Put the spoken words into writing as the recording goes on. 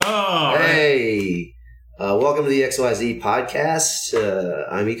Oh, hey. Welcome to the XYZ podcast.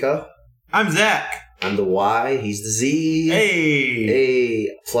 I'm Iko. I'm Zach. I'm the Y. He's the Z. Hey.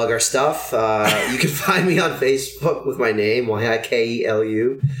 Plug our stuff. You can find me on Facebook with my name,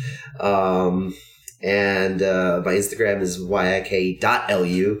 YIKELU. And my Instagram is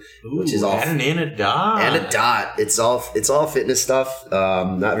YIK.LU, which is all and a dot. And a dot. It's all fitness stuff.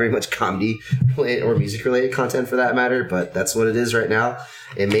 Not very much comedy related or music related content for that matter, but that's what it is right now.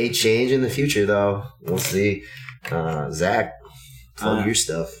 It may change in the future though. We'll see. Zach, plug your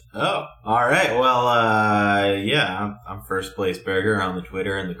stuff. Oh, all right. Well, yeah, I'm First Place Burger on the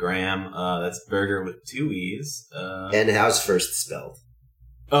Twitter and the Gram. That's burger with 2 E's. And how's first spelled?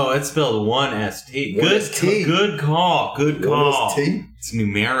 Oh, it's spelled 1ST. Good call. Good 1ST? It's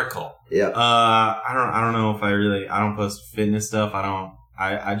numerical. Yeah. I don't know if I don't post fitness stuff.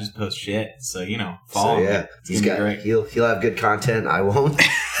 I just post shit. So, follow me. Yeah. He'll have good content. I won't.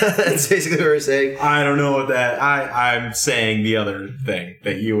 That's basically what we're saying. I don't know what that... I'm saying the other thing,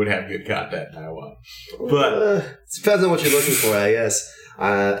 that you would have good content and I won't. But... it depends on what you're looking for, I guess.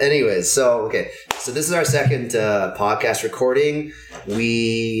 Anyways, so this is our second podcast recording.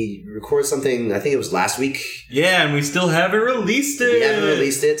 We recorded something, I think it was last week. Yeah, and we still haven't released it. We haven't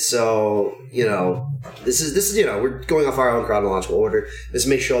released it, so, this is we're going off our own chronological order. This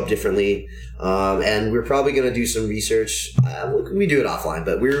may show up differently, and we're probably going to do some research. We do it offline,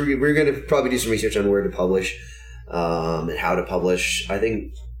 but we're going to probably do some research on where to publish, and how to publish. I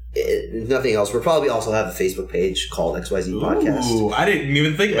think... If nothing else, we'll probably also have a Facebook page called XYZ Podcast. Ooh, I didn't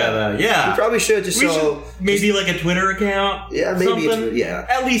even think about that. Yeah. We probably should maybe like a Twitter account. Yeah, maybe.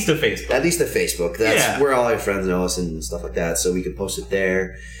 At least a Facebook. That's where all our friends know us and stuff like that. So we can post it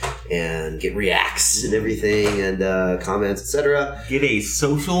there and get reacts and everything and comments, etc. Get a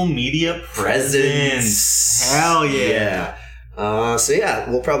social media presence. Hell yeah.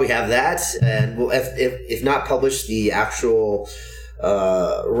 We'll probably have that, and we'll if not publish the actual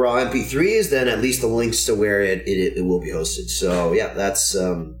raw MP3s, then at least the links to where it will be hosted. So yeah, that's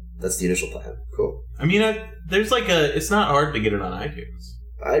the initial plan. Cool. I mean, it's not hard to get it on iTunes.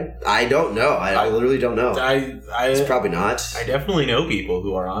 I don't know. I literally don't know. It's probably not. I definitely know people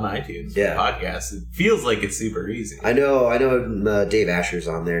who are on iTunes. Yeah. Podcasts. It feels like it's super easy. I know. Dave Asher's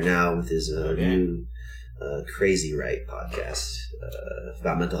on there now with his new Crazy Right podcast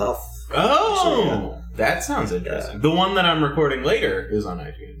about mental health. Oh, that sounds interesting. The one that I'm recording later is on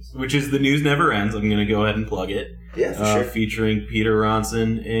iTunes, which is The News Never Ends. I'm going to go ahead and plug it. Yeah, for sure. Featuring Peter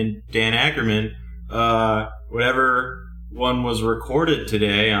Ronson and Dan Ackerman. Whatever one was recorded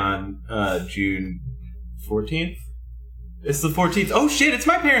today on June 14th. It's the 14th. Oh, shit, it's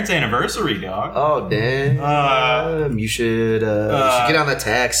my parents' anniversary, dog. Oh, damn. You should get on the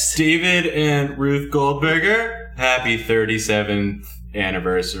text. David and Ruth Goldberger, happy 37th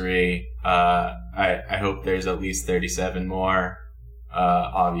anniversary. I hope there's at least 37 more,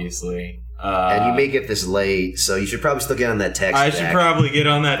 obviously. And you may get this late, so you should probably still get on that text. I should probably get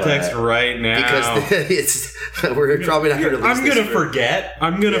on that text right now. Because we're probably not going to release I'm going to forget.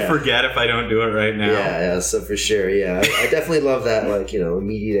 I'm going to forget if I don't do it right now. Yeah, so for sure, yeah. I definitely love that,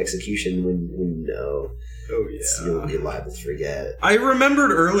 immediate execution when oh, yeah. You're liable to forget. I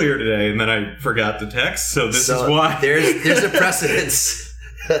remembered earlier today, and then I forgot to text, so this is why. There's a precedence.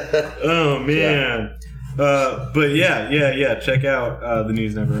 Oh, man. Yeah. But yeah. Check out The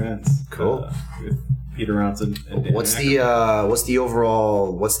News Never Ends. Cool. With Peter Ronson. And what's the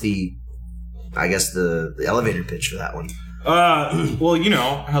overall? What's the? I guess the elevator pitch for that one. Well, you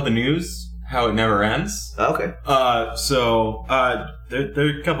know how how it never ends. Okay. So there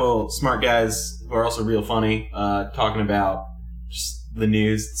are a couple smart guys who are also real funny, talking about just the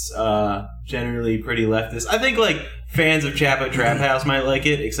news. It's generally pretty leftist. I think fans of Chapo Trap House might like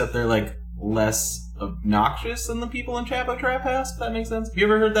it, except they're less obnoxious than the people in Chapo Trap House, if that makes sense. Have you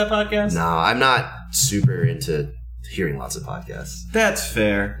ever heard that podcast? No, I'm not super into hearing lots of podcasts. That's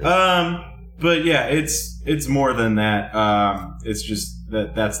fair. But yeah, it's more than that. It's just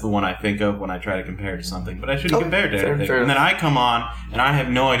that's the one I think of when I try to compare to something. But I shouldn't compare to anything. Fair. And then I come on, and I have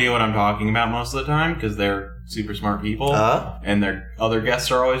no idea what I'm talking about most of the time, because they're super smart people. And their other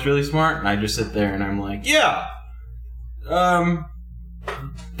guests are always really smart, and I just sit there and I'm like, yeah,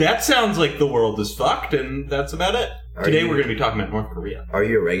 that sounds like the world is fucked, and that's about it. Today we're going to be talking about North Korea. Are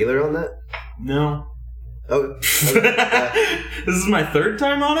you a regular on that? No. Oh. This is my third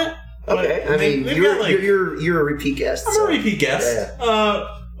time on it. Okay. I mean, you're a repeat guest. I'm a repeat guest. Yeah.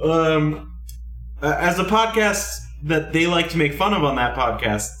 As a podcast that they like to make fun of on that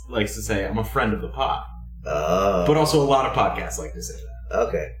podcast likes to say, I'm a friend of the pod. But also a lot of podcasts like to say that.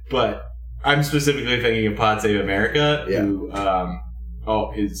 Okay. But I'm specifically thinking of Pod Save America, who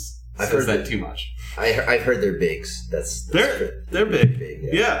Oh, I've says heard that too much. I've heard they're bigs. They're big.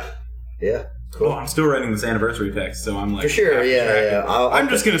 Yeah. Yeah. Cool. Oh, I'm still writing this anniversary text, so I'm like... For sure, yeah. I'm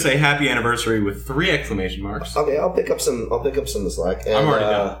just going to say happy anniversary with 3 exclamation marks. Okay, I'll pick up some of the slack. And, I'm already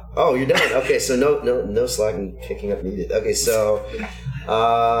done. Oh, you're done? Okay, so no slack and picking up needed. Okay, so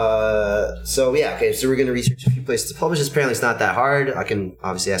yeah, okay, so we're going to research a few places to publish. Apparently it's not that hard. I can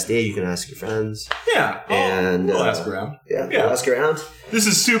obviously ask Dave, you can ask your friends. Yeah, we'll ask around. Yeah, we'll ask around. This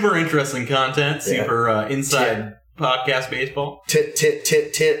is super interesting content, super inside podcast baseball. Tit.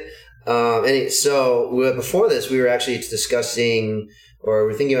 So before this, we were actually discussing, or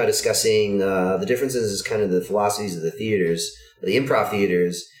we're thinking about discussing the differences, kind of the philosophies of the theaters, the improv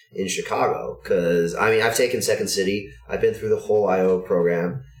theaters in Chicago. Because I've taken Second City, I've been through the whole IO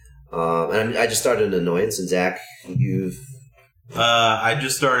program, and I just started an Annoyance. And Zach, I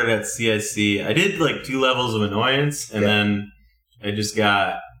just started at CSC. I did like 2 levels of Annoyance, and then I just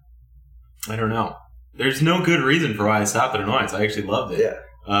got, I don't know. There's no good reason for why I stopped at Annoyance. I actually loved it. Yeah.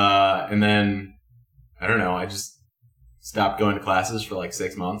 And then, I don't know, I just stopped going to classes for like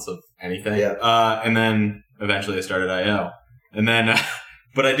 6 months of anything. Yeah. And then eventually I started IO. And then,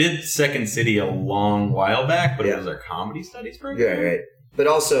 but I did Second City a long while back, but it was our comedy studies program. Yeah, right. But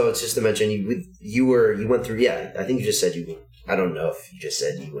also, it's just to mention, you went through, I think you just said I don't know if you just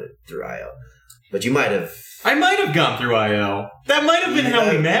said you went through IO, but you might have. I might have gone through IO. That might have been how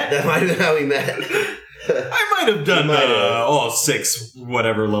we met. That might have been how we met. I might have done all 6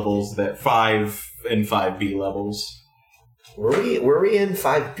 whatever levels, that 5 and 5B levels. Were we in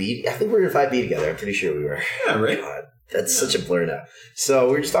 5B? I think we were in 5B together. I'm pretty sure we were. Yeah, right. God, that's such a blur now. So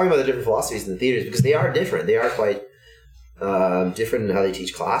we were just talking about the different philosophies in the theaters because they are different. They are quite different in how they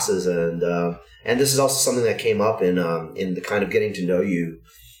teach classes, and this is also something that came up in the kind of getting to know you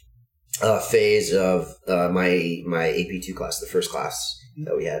phase of my AP2 class, the first class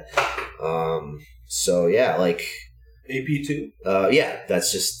that we had. So yeah, like AP2. Yeah,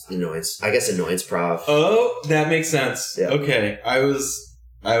 that's just Annoyance. I guess Annoyance prof. Oh, that makes sense. Yeah. Okay, I was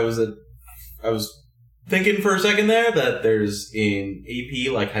thinking for a second there that there's an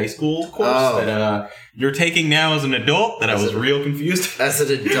AP like high school course that you're taking now as an adult. That I was real confused. As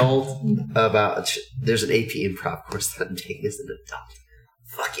an adult, there's an AP improv course that I'm taking as an adult.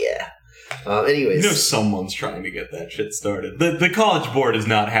 Fuck yeah. Anyways, someone's trying to get that shit started. The College Board is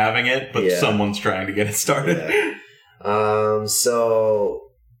not having it, but someone's trying to get it started. Yeah. So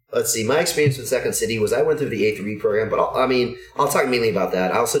let's see. My experience with Second City was I went through the A3 program, but I'll talk mainly about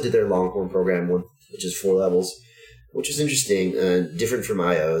that. I also did their Longhorn program, which is 4 levels, which is interesting, different from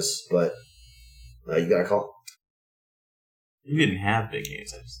IO's. But you got a call? You didn't have big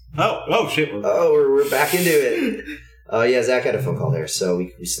games. Oh shit! We're back into it. Yeah, Zach had a phone call there, so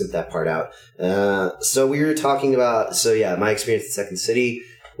we snipped that part out. So we were talking about, my experience at Second City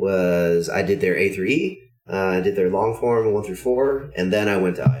was I did their A through E, I did their long form 1 through 4, and then I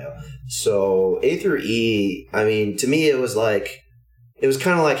went to IO. So A through E, to me it was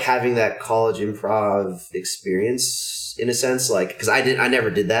kind of like having that college improv experience in a sense, because I never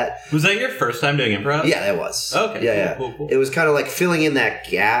did that. Was that your first time doing improv? Yeah, that was. Okay. Yeah, cool. It was kind of like filling in that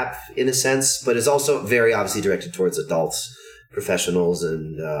gap in a sense, but it's also very obviously directed towards adults, professionals,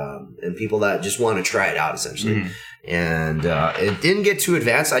 and people that just want to try it out essentially. Mm-hmm. And it didn't get too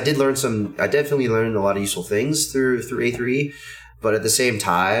advanced. I definitely learned a lot of useful things through A through E, but at the same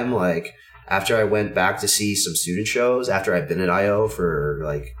time, after I went back to see some student shows, after I'd been at IO for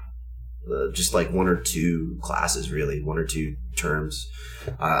just 1 or 2 classes, really 1 or 2 terms,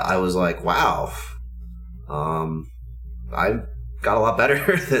 I was like, wow, I got a lot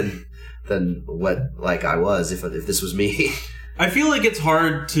better than what I was if this was me. I feel like it's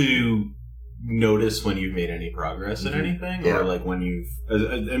hard to notice when you've made any progress in anything, or when you've,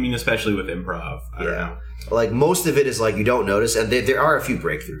 especially with improv. I don't know. Most of it is you don't notice, and there are a few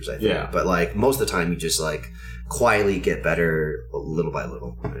breakthroughs, I think. Yeah. But most of the time, you just quietly get better little by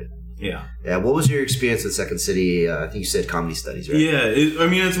little. Right? Yeah. Yeah. What was your experience with Second City? I think you said comedy studies, right? Yeah.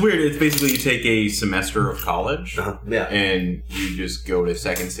 It's weird. It's basically you take a semester of college, and you just go to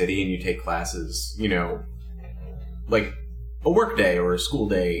Second City and you take classes. Like a work day or a school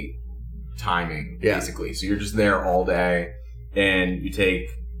day timing, basically. So you're just there all day, and you take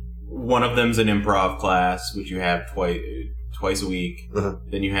one of them's an improv class, which you have twice a week. Uh-huh.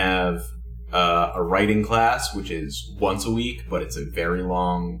 Then you have a writing class, which is once a week, but it's a very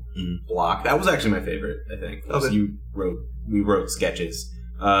long block. That was actually my favorite, I think. Okay. We wrote sketches.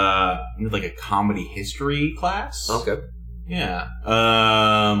 We had a comedy history class. Okay. Yeah.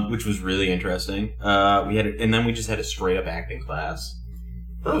 Which was really interesting. And then we just had a straight up acting class.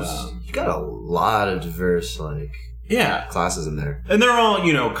 You got a lot of diverse Yeah. classes in there. And they're all,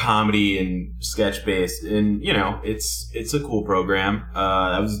 comedy and sketch based, and it's a cool program.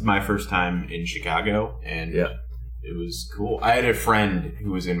 That was my first time in Chicago, and it was cool. I had a friend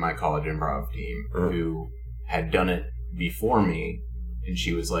who was in my college improv team who had done it before me, and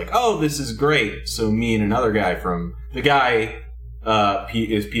she was like, "Oh, this is great." So me and another guy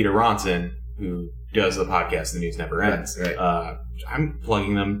is Peter Ronson, who does the podcast The News Never Ends. Right. I'm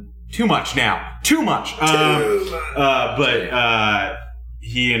plugging them too much now. Too much. But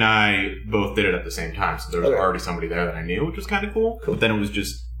he and I both did it at the same time, so there was already somebody there that I knew, which was kind of cool. But then it was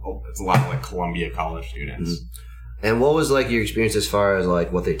just, it's a lot of like Columbia College students. Mm-hmm. And what was like your experience as far as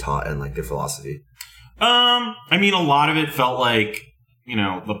like what they taught and like their philosophy? I mean, a lot of it felt like,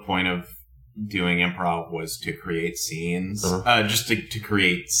 the point of doing improv was to create scenes, just to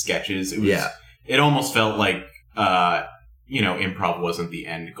create sketches. It almost felt like, improv wasn't the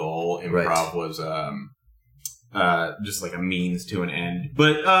end goal. Improv was just like a means to an end.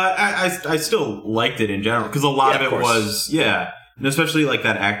 But I still liked it in general, because a lot of it was, and especially like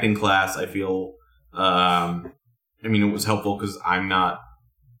that acting class, I feel, it was helpful because I'm not,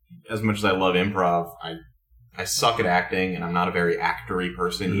 as much as I love improv, I suck at acting, and I'm not a very actory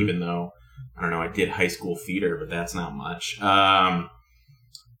person, even though, I don't know, I did high school theater, but that's not much.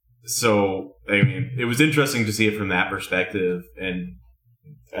 So, it was interesting to see it from that perspective, and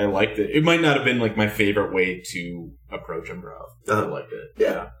I liked it. It might not have been, like, my favorite way to approach improv. I liked it.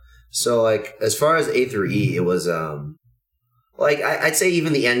 Yeah. So, like, as far as A through E, it was, I'd say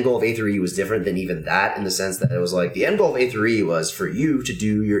even the end goal of A through E was different than even that, in the sense that it was, like, the end goal of A through E was for you to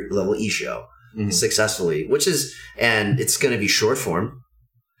do your level E show successfully, and it's going to be short form.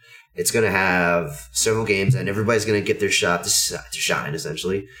 It's going to have several games, and everybody's going to get their shot to shine,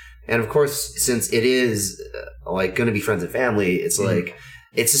 essentially. And of course, since it is going to be friends and family, it's like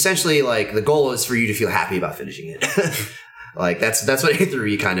it's essentially like the goal is for you to feel happy about finishing it. Like that's what A through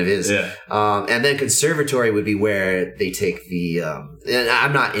E kind of is. Yeah. And then conservatory would be where they take the. And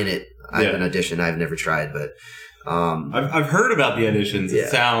I'm not in it. I have an audition. I've never tried, but I've heard about the auditions. It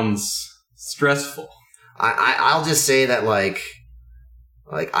sounds stressful. I'll just say that like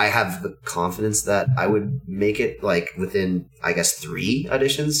I have the confidence that I would make it like within, I guess, 3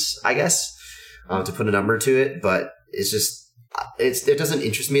 auditions, to put a number to it. But it's just, it doesn't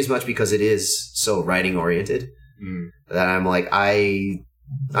interest me as much because it is so writing oriented that I'm like, I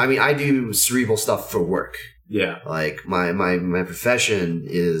do cerebral stuff for work. Yeah. Like my profession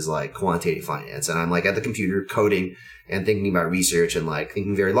is like quantitative finance, and I'm like at the computer coding and thinking about research and like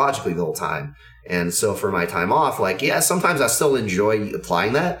thinking very logically the whole time. And so for my time off, like, sometimes I still enjoy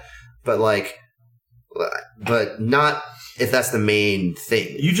applying that, but not if that's the main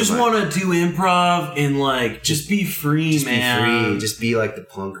thing. You just want to do improv and like, just be free, man. Be free. Just be like the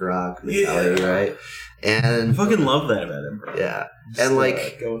punk rock mentality, right? And I fucking love that about improv. Yeah. Just, and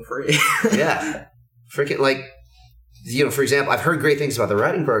like, going free. Yeah. Freaking like, for example, I've heard great things about the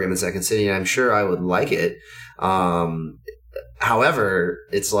writing program in Second City, and I'm sure I would like it. However,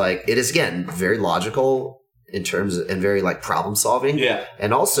 it's like, it is again very logical in terms of, and very like problem solving. Yeah.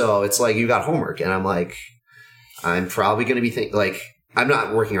 And also it's like you got homework, and I'm like, I'm probably going to be I'm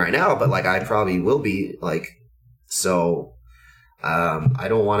not working right now, but like I probably will be like, so I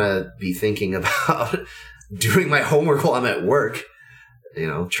don't want to be thinking about doing my homework while I'm at work,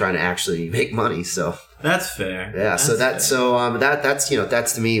 trying to actually make money. So that's fair. Yeah.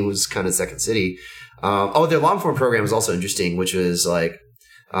 That's to me was kind of Second City. Their long form program is also interesting, which is like,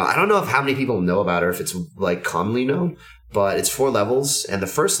 I don't know how many people know about it, or if it's like commonly known, but it's 4 levels. And the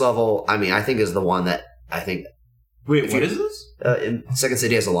first level, I think is the one that I think. Wait, what is this? In Second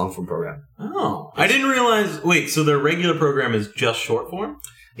City has a long form program. Oh, I didn't realize. Wait, so their regular program is just short form?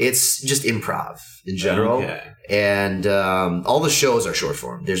 It's just improv in general. Okay. And all the shows are short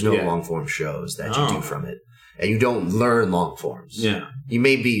form. There's no long form shows that you do from it. And you don't learn long forms. Yeah. You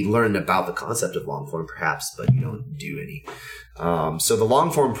may be learning about the concept of long form, perhaps, but you don't do any. So the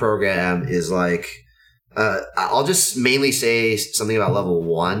long form program is like, I'll just mainly say something about level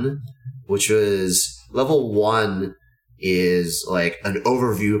 1, which was level 1 is like an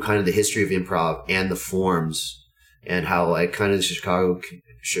overview of kind of the history of improv and the forms and how like kind of the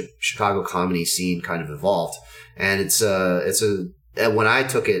Chicago comedy scene kind of evolved. And when I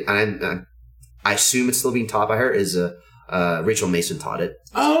took it, and I assume it's still being taught by her, is Rachel Mason taught it.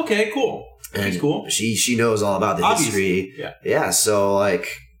 Oh, okay, cool. And that's cool. She knows all about the history. Yeah. So like,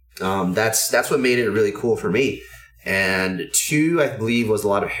 that's what made it really cool for me. And 2, I believe, was a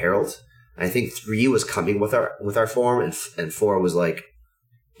lot of Herald. I think 3 was coming with our form, and 4 was like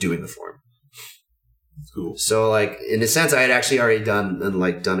doing the form. That's cool. So like, in a sense, I had actually already done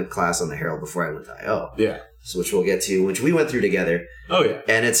a class on the Herald before I went to IO. Yeah. which we'll get to, which we went through together. Oh yeah.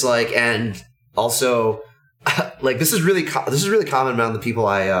 And it's like, and also, like this is really common among the people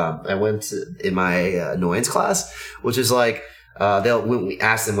I went to in my annoyance class, which is like when we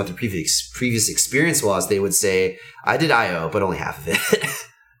asked them what their previous experience was, they would say, "I did IO, but only half of it."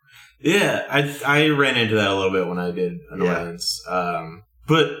 Yeah, I ran into that a little bit when I did annoyance.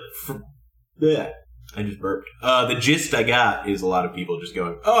 Yeah. I just burped. The gist I got is a lot of people just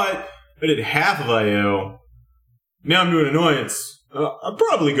going, "Oh, I did half of IO. Now I'm doing annoyance. I'll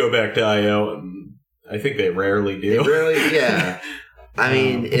probably go back to IO." And I think they rarely do. They rarely, yeah. I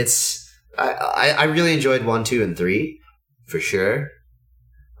mean, it's I really enjoyed 1, 2, and 3 for sure.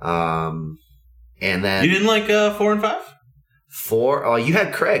 And then you didn't like 4 and 5? 4. Oh, you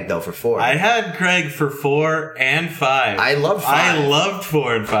had Craig though for 4. I had Craig for 4 and 5. I loved 5. I loved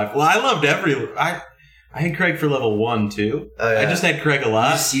 4 and 5. Well, I loved I had Craig for level 1 too. Oh, yeah. I just had Craig a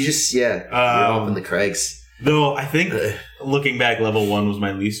lot. You just you're up in the Craigs. Though I think looking back, level 1 was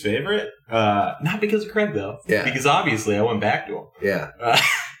my least favorite. Not because of Craig though. Yeah. Because obviously I went back to him. Yeah.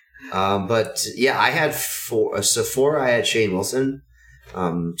 But yeah, I had 4. So 4, I had Shane Wilson.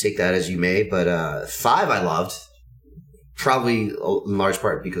 Take that as you may. But 5, I loved. Probably in large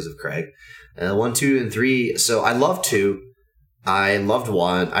part because of Craig. 1, 2, and 3. So I loved 2. I loved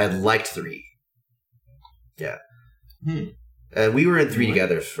 1. I liked 3. Yeah. We were in 3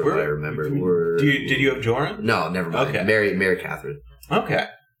 together, from what I remember. Did you have Joran? No, never mind. Okay. Mary Catherine. Okay.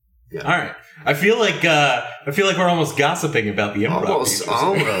 Yeah. All right. I feel like we're almost gossiping about the improv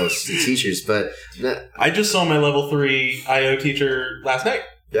Almost the teachers, but I just saw my level 3 IO teacher last night.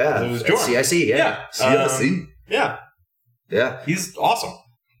 Yeah, it was Joran. CIC. Yeah. CIC. Yeah. He's awesome.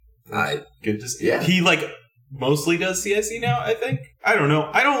 Good to see. Yeah. He mostly does CIC now. I think. I don't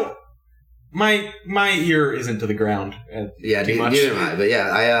know. My ear isn't to the ground. Neither am I. But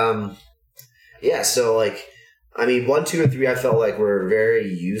yeah, so 1, 2, and 3 I felt like were very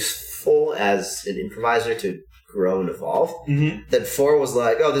useful as an improviser to grow and evolve. Mm-hmm. Then 4 was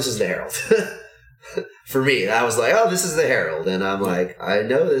like, oh, this is the Herald. For me, I was like, oh, this is the Herald. And I'm like, I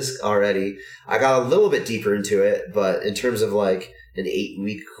know this already. I got a little bit deeper into it, but in terms of an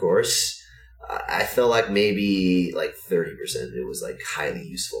 8-week course, I felt like maybe 30% it was highly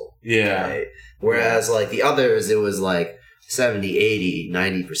useful. Yeah. Right? Whereas the others, it was 70, 80,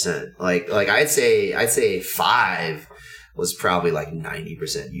 90%. I'd say 5 was probably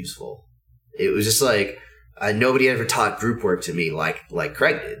 90% useful. It was just nobody ever taught group work to me like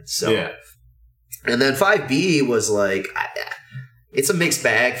Craig did. So yeah. And then 5B was it's a mixed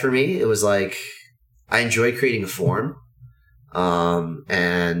bag for me. It was I enjoy creating a form.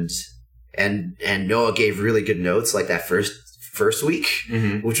 And Noah gave really good notes that first week,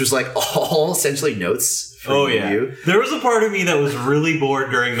 mm-hmm. which was all essentially notes for you. There was a part of me that was really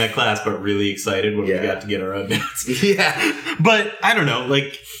bored during that class, but really excited when we got to get our own notes. Yeah. But I don't know,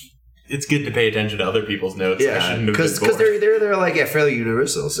 it's good to pay attention to other people's notes. Yeah, because they're fairly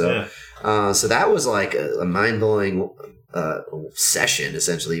universal. So, so that was a mind-blowing session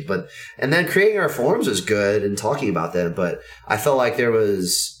essentially. And then creating our forms was good and talking about them, but I felt like there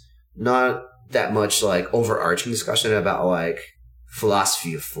was not that much overarching discussion about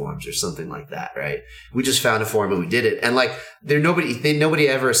philosophy of forms or something like that, right? We just found a form and we did it, and nobody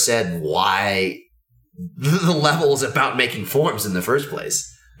ever said why the level is about making forms in the first place.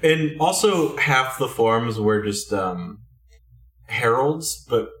 And also, half the forms were just heralds,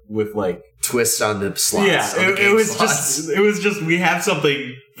 but with twists on the slots. Yeah, it was just we have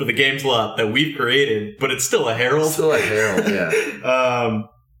something for the game slot that we've created, but it's still a herald. Still a herald, yeah.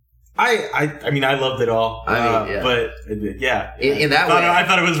 I mean, I loved it all. But yeah, in that way, I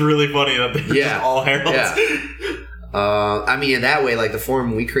thought it was really funny that they were just all heralds. Yeah. In that way, the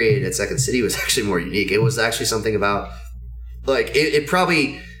form we created at Second City was actually more unique. It was actually something about it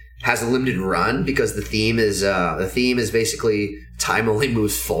probably has a limited run because the theme is basically time only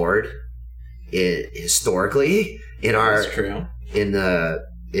moves forward. Historically in our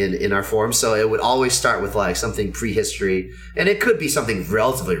in our form, so it would always start with something prehistory, and it could be something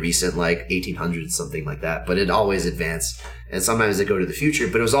relatively recent, 1800s, something like that. But it always advanced, and sometimes it go to the future.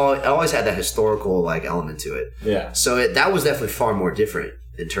 But it always had that historical element to it. Yeah. So that was definitely far more different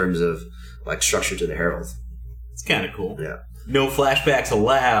in terms of structure to the Herald. It's kind of cool. Yeah. No flashbacks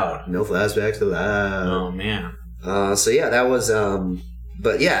allowed. No flashbacks allowed. Oh man. So yeah, that was.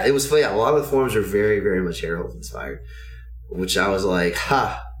 But yeah, it was. Yeah, a lot of the forms were very, very much Herald inspired. Which I was like,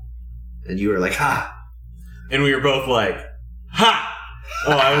 ha. And you were like, ha. And we were both like, ha.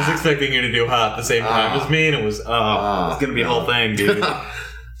 Oh, I was expecting you to do ha at the same time as me, and it was going to be a whole thing, dude.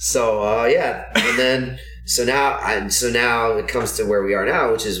 So, yeah. And then So now it comes to where we are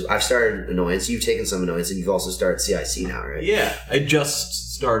now, which is I've started Annoyance. You've taken some Annoyance, and you've also started CIC now, right? Yeah, I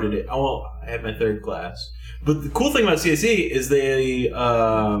just started it. Oh, well, I had my third class. But the cool thing about CIC is they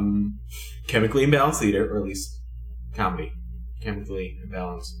chemically imbalanced theater, or at least comedy. Chemically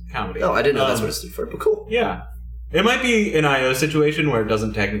imbalanced comedy. Oh, I didn't know that's what it stood for, but cool. Yeah. It might be an IO situation where it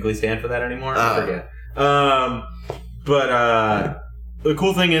doesn't technically stand for that anymore. I forget. But the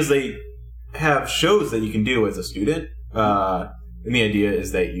cool thing is they have shows that you can do as a student. And the idea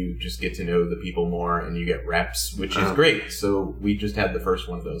is that you just get to know the people more and you get reps, which is great. So we just had the first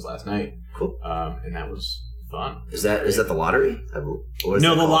one of those last night. Cool. And that was fun. Is that the lottery?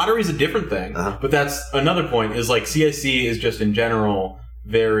 No, the lottery is a different thing. But that's another point is like CIC is just in general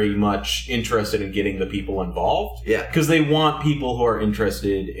very much interested in getting the people involved. Yeah. Because they want people who are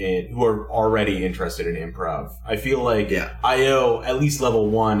already interested in improv. I feel like IO, at least level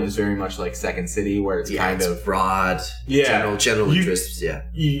 1, is very much like Second City, where it's kind of broad, general interests. Yeah.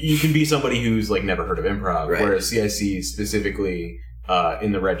 You can be somebody who's like never heard of improv, whereas CIC specifically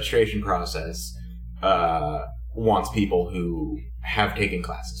in the registration process wants people who have taken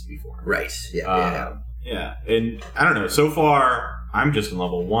classes before. Right. Yeah. And I don't know, so far I'm just in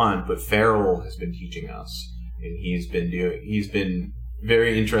level 1, but Farrell has been teaching us, and he's been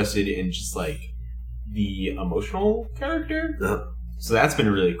very interested in just like the emotional character. So that's been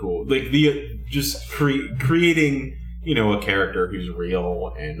really cool. Like creating, a character who's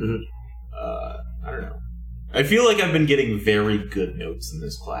real, and I don't know. I feel like I've been getting very good notes in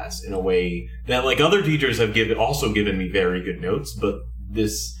this class in a way that like other teachers have also given me very good notes, but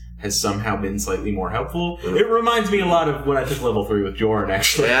this has somehow been slightly more helpful. It reminds me a lot of when I took level 3 with Jordan,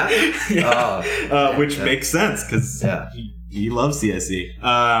 actually. Yeah? Which makes sense, because he loves CIC.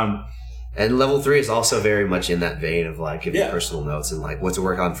 And level 3 is also very much in that vein of like giving personal notes and like what to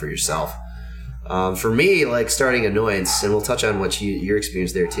work on for yourself. For me, like starting Annoyance, and we'll touch on what your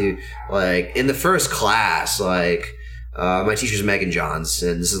experience there too. Like in the first class, like my teacher's Megan Johns,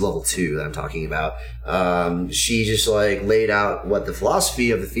 and this is level 2 that I'm talking about. She just like laid out what the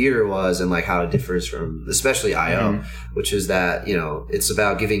philosophy of the theater was and like how it differs from especially IO, which is that, it's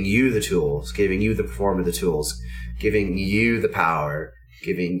about giving you the tools, giving you the performer the tools, giving you the power,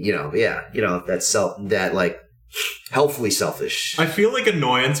 giving, that like helpfully selfish. I feel like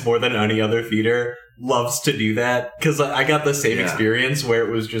Annoyance more than any other theater loves to do that, because I got the same experience where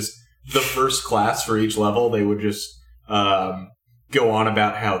it was just the first class for each level, they would just go on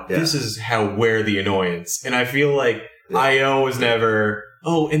about how this is where the Annoyance, and I feel like IO was never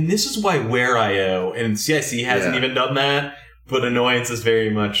and this is why we're IO, and CIC hasn't even done that, but Annoyance is very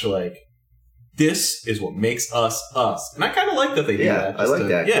much like this is what makes us us, and I kind of like that they do that. I like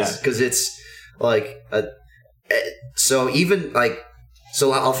that because it's like so even like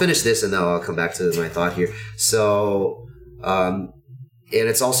so I'll finish this and then I'll come back to my thought here. So and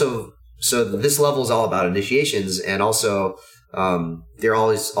it's also so this level is all about initiations, and also they're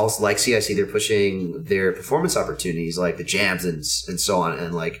always also like CIC, they're pushing their performance opportunities like the jams and so on,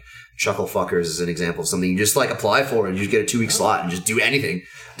 and like Chuckle Fuckers is an example of something you just like apply for and you just get a 2-week slot and just do anything.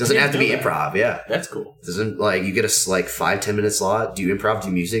 Doesn't have to be improv. That's cool. Doesn't like you get a like 5-10 minute slot, do improv,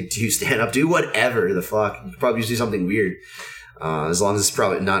 do music, do stand up, do whatever the fuck. You could probably just do something weird, as long as it's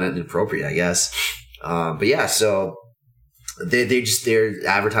probably not inappropriate, I guess. But yeah, so they're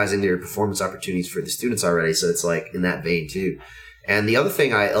advertising their performance opportunities for the students already, so it's like in that vein too. And the other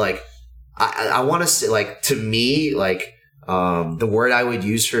thing I want to say, like, to me, like the word I would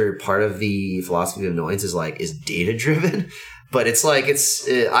use for part of the philosophy of Annoyance is data driven, but it's like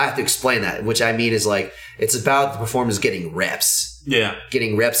I have to explain that, which I mean is like it's about the performers getting reps.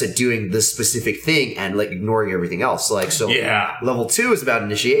 Getting reps at doing this specific thing and like ignoring everything else. Like, so level 2 is about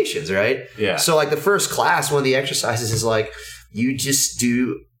initiations, right? So like the first class, one of the exercises is like, you just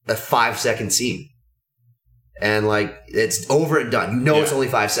do a 5-second scene and like, it's over and done. It's only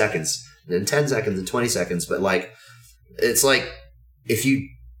 5 seconds, then 10 seconds and 20 seconds. But like, it's like, if you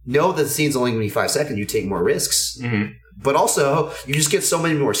know that the scene's only going to be 5 seconds, you take more risks, but also you just get so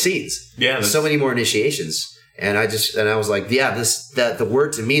many more scenes, so many more initiations. And I was like, the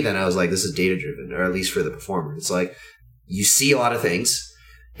word to me then, I was like, this is data driven, or at least for the performer. It's like, you see a lot of things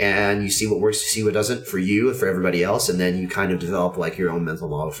and you see what works, you see what doesn't for you and for everybody else. And then you kind of develop like your own mental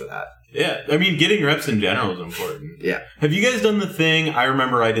model for that. Yeah. I mean, getting reps in general is important. Yeah. Have you guys done the thing? I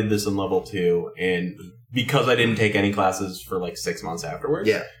remember I did this in level 2, and because I didn't take any classes for like 6 months afterwards,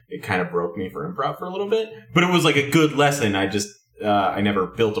 it kind of broke me for improv for a little bit, but it was like a good lesson. I never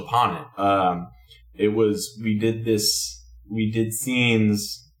built upon it. We did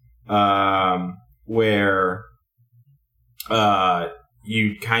scenes, where,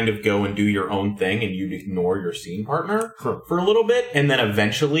 you'd kind of go and do your own thing and you'd ignore your scene partner for a little bit, and then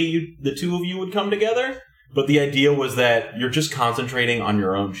eventually the two of you would come together. But the idea was that you're just concentrating on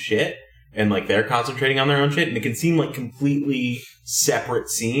your own shit, and like they're concentrating on their own shit, and it can seem like completely separate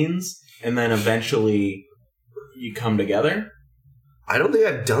scenes, and then eventually you come together. I don't think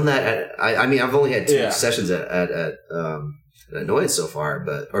I've done that. I mean, I've only had 2 sessions at Annoyance so far,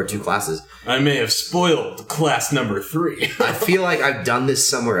 or 2 classes. I may have spoiled class number 3. I feel like I've done this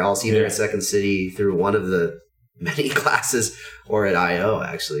somewhere else, either at Second City through one of the many classes, or at IO.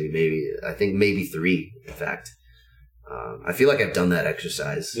 Actually, maybe 3. In fact, I feel like I've done that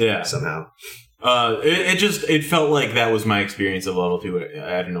exercise. Somehow. It felt like that was my experience of level 2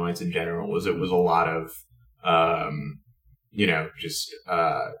 at Annoyance in general. It was a lot of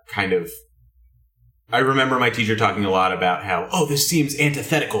kind of. I remember my teacher talking a lot about how, this seems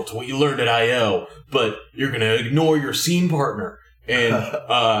antithetical to what you learned at IO, but you're going to ignore your scene partner, and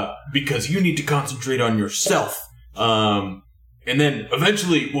because you need to concentrate on yourself. And then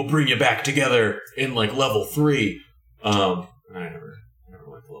eventually we'll bring you back together in like level 3. I never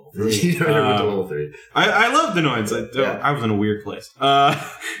went to level 3. You never went to level 3. I loved Annoyance. I was in a weird place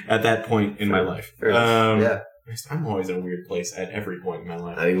at that point in my life. I'm always in a weird place at every point in my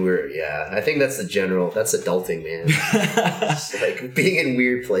life. I mean, I think that's that's adulting, man. It's like being in a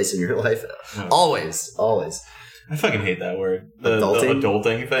weird place in your life. Always. I fucking hate that word. The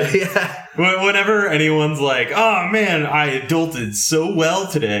adulting thing. Yeah. Whenever anyone's like, oh man, I adulted so well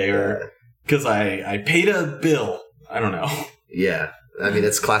today, or because I paid a bill. I don't know. Yeah. I mean,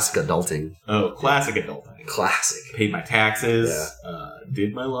 that's classic adulting. Oh, classic adulting. Classic. Paid my taxes.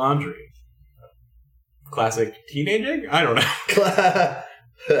 Did my laundry. Classic teenaging? I don't know.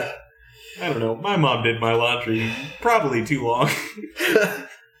 I don't know. My mom did my laundry probably too long.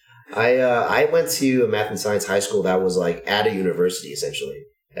 I went to a math and science high school that was like at a university, essentially.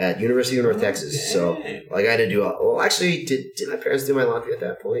 At University of North Texas. So like I had to do did my parents do my laundry at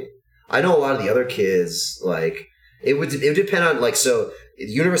that point? I know a lot of the other kids, like it would depend on like, so the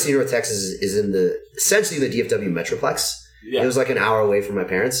University of North Texas is essentially in the DFW Metroplex. Yeah. It was like an hour away from my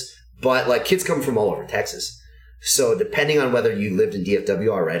parents. But, like, kids come from all over Texas. So, depending on whether you lived in DFW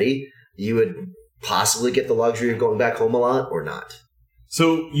already, you would possibly get the luxury of going back home a lot or not.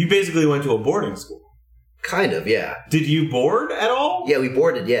 So, you basically went to a boarding school? Kind of, yeah. Did you board at all? Yeah, we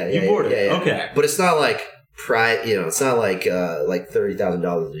boarded, yeah. You boarded, yeah. Okay. But it's not like, it's not like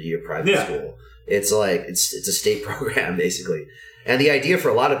 $30,000 a year private school. It's like, it's a state program, basically. And the idea for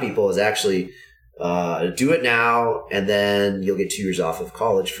a lot of people is actually... do it now, and then you'll get 2 years off of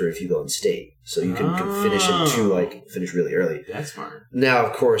college for if you go in state. So you can finish really early. That's smart. Now,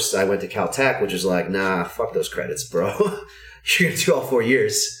 of course, I went to Caltech, which is like, nah, fuck those credits, bro. You're going to do all 4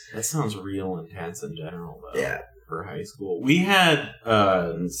 years. That sounds real intense in general, though. Yeah. For high school. We had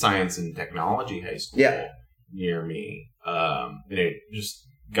science and technology high school near me. And it just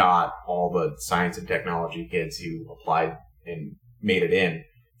got all the science and technology kids who applied and made it in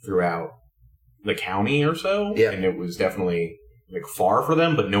throughout the county or so, and it was definitely like far for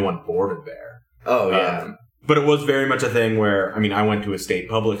them, but no one boarded there. Oh yeah, but it was very much a thing where I went to a state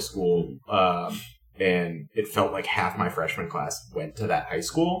public school, and it felt like half my freshman class went to that high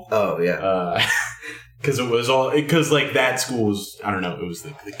school. Oh yeah, because it was like that school was it was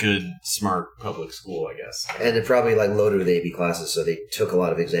the good smart public school, I guess, and it probably like loaded with AP classes, so they took a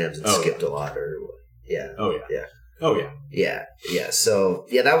lot of exams and skipped a lot, or Yeah. So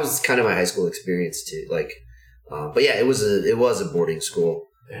that was kind of my high school experience too. Like, but yeah, it was a boarding school.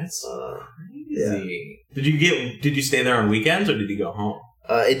 That's crazy. Yeah. Did you stay there on weekends or did you go home?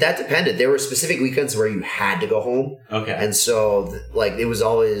 That depended. There were specific weekends where you had to go home. Okay. And so like it was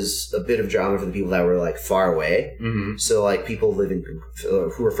always a bit of drama for the people that were like far away. Mm-hmm. So like people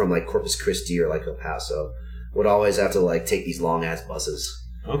who were from like Corpus Christi or like El Paso would always have to like take these long ass buses.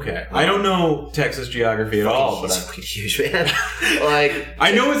 Okay. I don't know Texas geography at all, but it's pretty huge, man. Like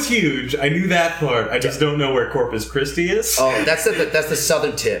I know it's huge. I knew that part. I just don't know where Corpus Christi is. Oh, that's the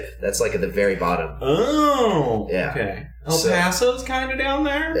southern tip. That's like at the very bottom. Oh. Yeah. Okay. El Paso's kind of down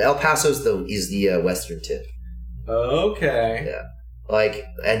there? El Paso's is the western tip. Okay. Yeah. Like,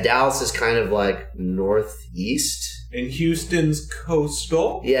 and Dallas is kind of like northeast. And Houston's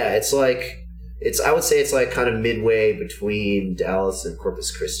coastal? Yeah, I would say it's like kind of midway between Dallas and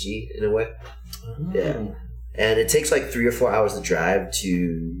Corpus Christi in a way. Oh. Yeah. And it takes like 3 or 4 hours to drive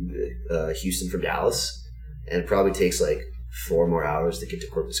to Houston from Dallas. And it probably takes like 4 more hours to get to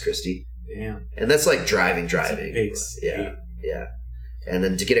Corpus Christi. Damn. And that's like driving. Yeah. Yeah. And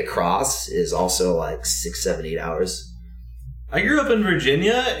then to get across is also like 6, 7, 8 hours. I grew up in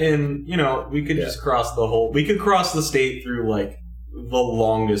Virginia and, we could just cross we could cross the state through like the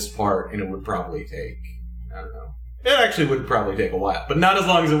longest part, and it would probably take, I don't know. It actually would probably take a while, but not as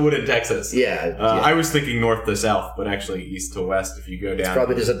long as it would in Texas. Yeah. I was thinking north to south, but actually east to west if you go down.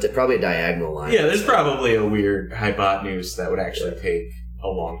 There's probably a diagonal line. Yeah, there's probably a weird hypotenuse that would actually take a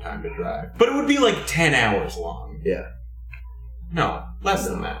long time to drive. But it would be like 10 hours long. Yeah. No, less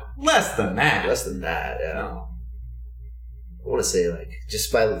than that. Less than that. Less than that, yeah. No. I want to say, like,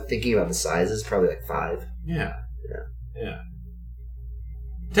 just by thinking about the sizes, probably like 5. Yeah. Yeah. Yeah.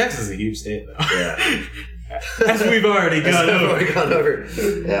 Texas is a huge state, though. Yeah. As we've already gone over.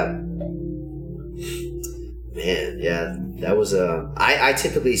 Yeah. Man, yeah. That was I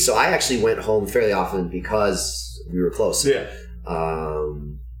typically... So I actually went home fairly often because we were close. Yeah.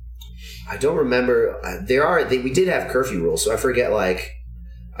 I don't remember... we did have curfew rules, so I forget, like...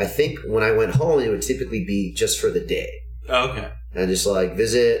 I think when I went home, it would typically be just for the day. Okay. And just, like,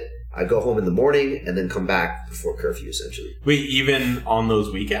 visit... I'd go home in the morning and then come back before curfew, essentially. Wait, even on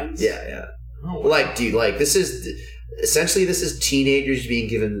those weekends? Yeah. Oh, wow. Like, dude, like, this is teenagers being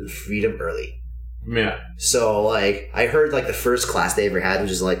given freedom early. Yeah. So, like, I heard, like, the first class they ever had,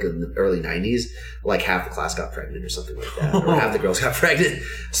 which is, like, in the early 90s, like, half the class got pregnant or something like that. Or half the girls got pregnant.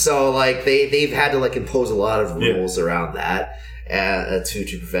 So, like, they've had to, like, impose a lot of rules around that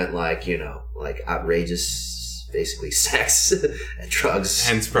to prevent, like, you know, like, outrageous... basically sex and drugs.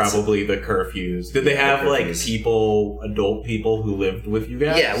 Hence probably the curfews. Did they have like adult people who lived with you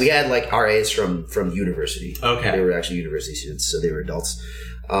guys? Yeah, we had like RAs from university. Okay. They were actually university students, so they were adults.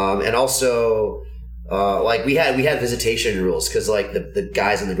 And also like we had visitation rules because like the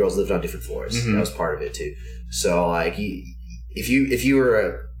guys and the girls lived on different floors. Mm-hmm. That was part of it too. So like if you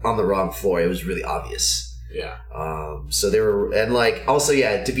were on the wrong floor, it was really obvious. Yeah. So they were, and like, also,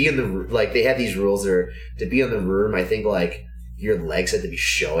 yeah, to be in the, like, they had these rules where to be in the room, I think, like, your legs had to be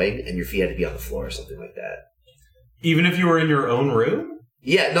showing and your feet had to be on the floor or something like that. Even if you were in your own room?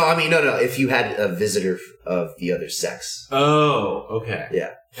 Yeah, no, I mean, no, if you had a visitor of the other sex. Oh, okay.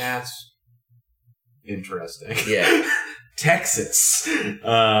 Yeah. That's interesting. Yeah. Texas.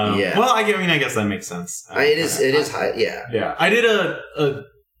 Yeah. Well, I guess that makes sense. It is high, yeah. Yeah. I did a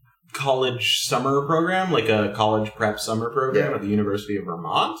college summer program, like a college prep summer program at the University of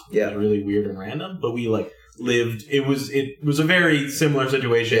Vermont. Yeah. It was really weird and random, but we like lived, it was a very similar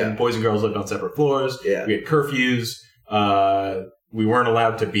situation. Yeah. Boys and girls lived on separate floors. Yeah. We had curfews. We weren't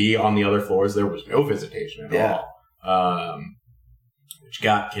allowed to be on the other floors. There was no visitation at all. Which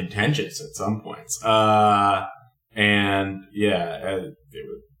got contentious at some points. But,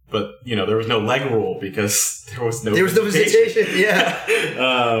 you know, there was no leg rule because there was no visitation.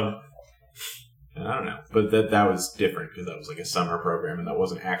 Yeah. I don't know. But that was different because that was like a summer program and that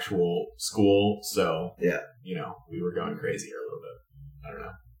wasn't actual school. So, you know, we were going crazier a little bit. I don't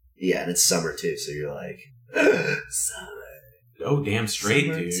know. Yeah, and it's summer too, so you're like, summer. Oh, damn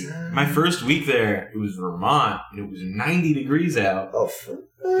straight, dude. My first week there, it was Vermont, and it was 90 degrees out. Oh,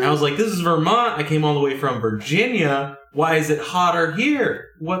 and I was like, this is Vermont. I came all the way from Virginia. Why is it hotter here?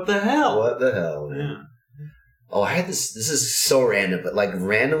 What the hell? What the hell, man? Yeah. Oh, I had this is so random, but like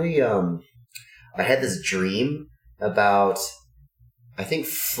randomly, I had this dream about, I think,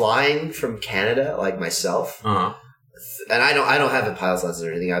 flying from Canada, like myself. Uh-huh. And I don't have a pilot's license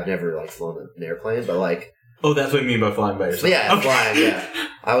or anything. I've never like flown an airplane, but like. Oh, that's what you mean by flying by yourself? Yeah, okay. Flying, yeah.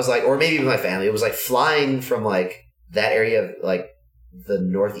 I was like, or maybe with my family. It was like flying from like that area of like the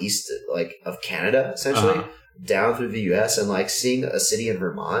northeast like of Canada, essentially, down through the U.S. and like seeing a city in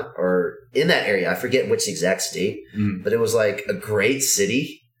Vermont or in that area. I forget which exact state, but it was like a great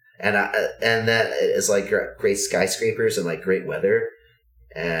city. And that is like great skyscrapers and like great weather.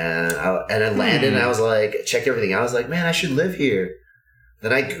 And I landed and I was like, checked everything out. I was like, man, I should live here.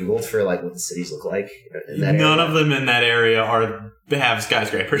 Then I Googled for like what the cities look like in that area. None of them in that area have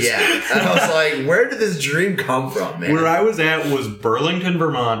skyscrapers. Yeah. And I was like, where did this dream come from, man? Where I was at was Burlington,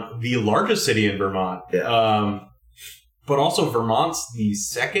 Vermont, the largest city in Vermont. Yeah. But also Vermont's the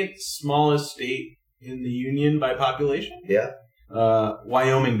second smallest state in the union by population. Yeah.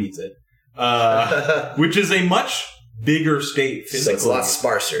 Wyoming beats it. Which is a much bigger state physically. So it's a lot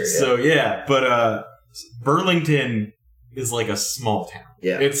sparser. Yeah. So yeah, but Burlington is like a small town.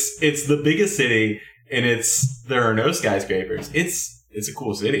 Yeah. It's the biggest city and there are no skyscrapers. It's a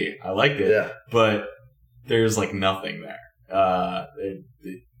cool city. I liked it. Yeah. But there's like nothing there.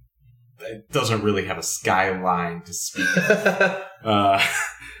 It doesn't really have a skyline to speak of.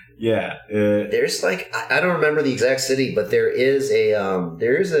 Yeah. There's like, I don't remember the exact city, but there is an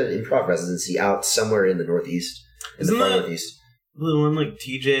improv residency out somewhere in the Northeast. Isn't that Northeast. The one like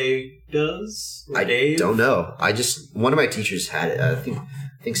TJ does? Or I Dave? don't know. One of my teachers had it. I think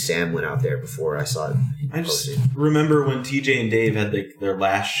I think Sam went out there before I saw it. I just remember when TJ and Dave had their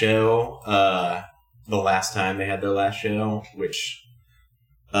last show, the last time they had their last show, which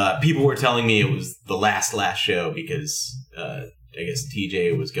people were telling me it was the last show because I guess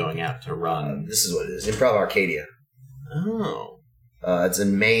TJ was going out to run. This is what it is. Improv Arcadia. Oh. It's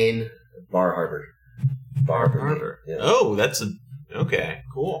in Maine, Bar Harbor. Bar Harbor. Yeah. Oh, okay,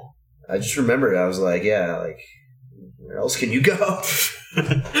 cool. I just remembered. I was like, where else can you go?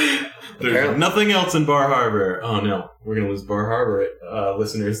 There's nothing else in Bar Harbor. Oh no, we're gonna lose Bar Harbor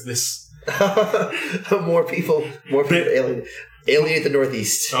listeners. More people alienate the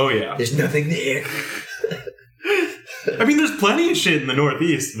Northeast. Oh yeah, there's nothing there. I mean, there's plenty of shit in the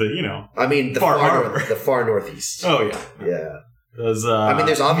Northeast, but I mean, the far Northeast. Oh yeah, yeah. I mean,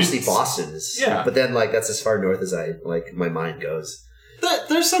 there's obviously Boston. Yeah, but then that's as far north as my mind goes.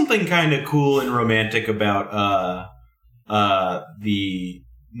 There's something kind of cool and romantic about the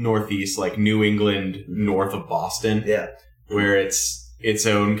Northeast, like New England, north of Boston. Yeah, where it's its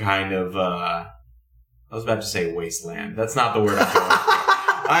own kind of. I was about to say wasteland. That's not the word I'm going for.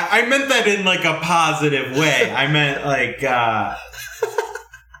 I meant that in like a positive way. I meant like.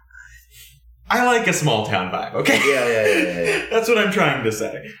 I like a small town vibe, okay? Yeah. That's what I'm trying to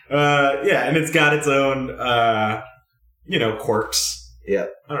say. And it's got its own, quirks. Yeah.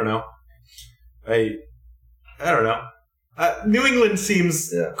 I don't know. I don't know. New England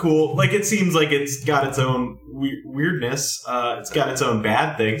seems cool. Like, it seems like it's got its own weirdness. It's got its own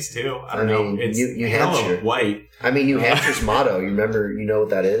bad things, too. I don't know. It's New Hampshire. White. I mean, New Hampshire's motto. You know what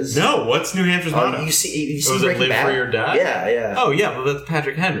that is? No, what's New Hampshire's motto? You see was it live free or die? Yeah. Oh, yeah, well, that's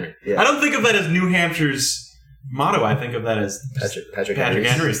Patrick Henry. Yeah. I don't think of that as New Hampshire's motto. I think of that as Patrick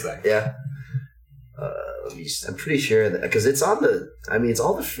Henry's thing. Yeah. I'm pretty sure that, because it's on it's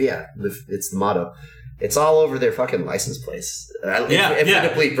the motto. It's all over their fucking license plates.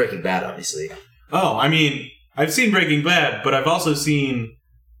 Inevitably Breaking Bad, obviously. Oh, I mean, I've seen Breaking Bad, but I've also seen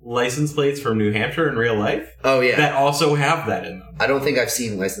license plates from New Hampshire in real life. Oh, yeah. That also have that in them. I don't think I've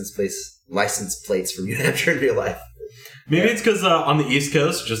seen license plates from New Hampshire in real life. Maybe it's because on the East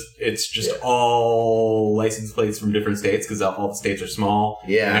Coast, it's all license plates from different states because all the states are small.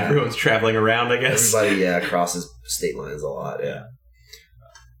 Yeah. And everyone's traveling around, I guess. Everybody, crosses state lines a lot. Yeah.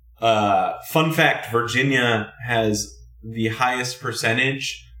 Fun fact, Virginia has the highest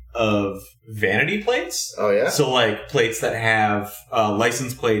percentage of vanity plates. Oh, yeah? So, like, plates that have,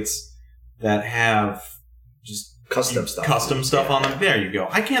 license plates that have just... Custom stuff on them. There you go.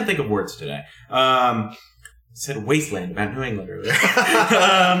 I can't think of words today. Said wasteland about New England earlier.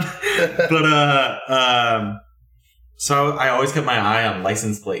 So I always kept my eye on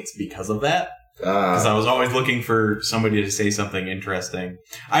license plates because of that. Because I was always looking for somebody to say something interesting.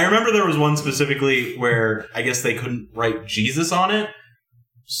 I remember there was one specifically where I guess they couldn't write Jesus on it,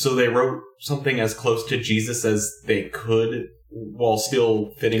 so they wrote something as close to Jesus as they could while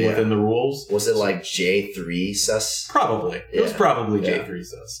still fitting within the rules. Was it like J3 sus? Probably. It was probably J3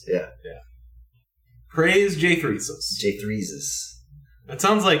 sus. Yeah. Praise J3 sus. J3s. That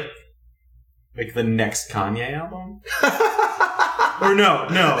sounds like the next Kanye album. Or no,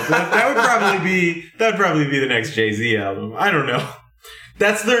 that would probably be the next Jay-Z album. I don't know.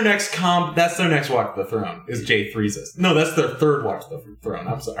 That's their next That's their next Walk the Throne. Is J3's? No, that's their third Walk the Throne.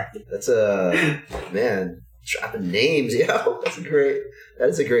 I'm sorry. That's man, dropping names. That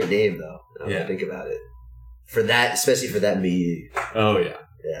is a great name though. Now that I think about it. For that, especially for that me. Oh yeah.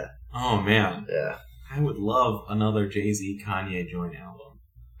 Yeah. Oh man. Yeah. I would love another Jay-Z Kanye joint album.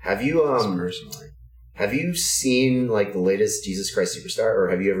 Have you personally? Have you seen like the latest Jesus Christ Superstar, or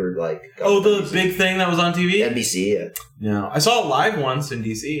have you ever like? The big thing that was on TV? NBC. Yeah. No, I saw it live once in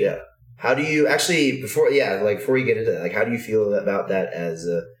DC. Yeah. How do you actually before you get into that? Like, how do you feel about that as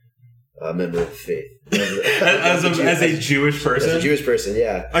a member of faith? as a Jewish person. As a Jewish person,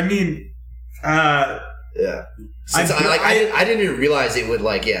 yeah. I mean, yeah. I didn't even realize it would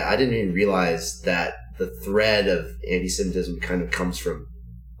I didn't even realize that the thread of anti-Semitism kind of comes from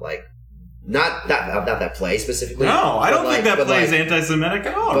not that play specifically. No, I don't think that play is anti-Semitic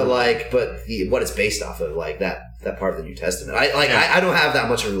at all. But what it's based off of, that part of the New Testament. I don't have that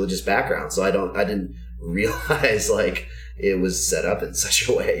much of a religious background, so I didn't realize it was set up in such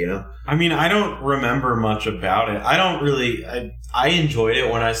a way, I mean, I don't remember much about it. I don't really. I enjoyed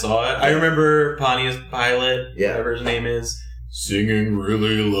it when I saw it. I remember Pontius Pilate, whatever his name is, singing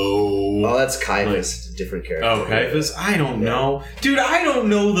really low. Oh, that's Caiaphas, a different character. Oh, Caiaphas? I don't know. Dude, I don't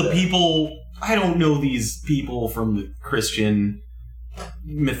know the people. I don't know these people from the Christian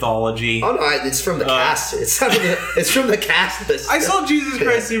mythology. Oh, no, it's from the cast. It's from the cast. I saw Jesus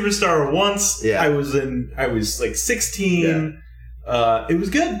Christ Superstar once. Yeah. I was 16. It was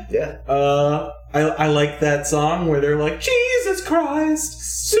good. Yeah. I like that song where they're like, Jesus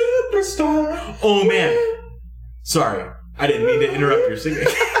Christ, superstar. Oh, man. Sorry. I didn't mean to interrupt your singing.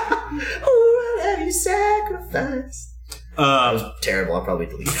 What have you sacrificed? That was terrible. I'll probably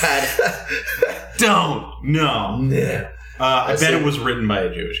delete that. Don't. No. Yeah. I bet it was written by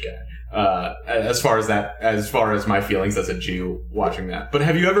a Jewish guy. As far as my feelings as a Jew watching that. But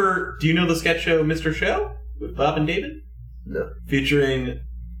do you know the sketch show Mr. Show with Bob and David? No. Featuring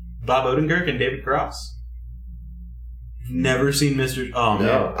Bob Odenkirk and David Cross? Never seen Mr. Oh, no.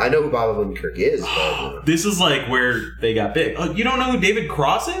 man. I know who Bob Odenkirk is, but... This is like where they got big. Oh, you don't know who David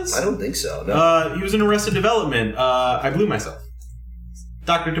Cross is? I don't think so, no. He was in Arrested Development. I blew myself.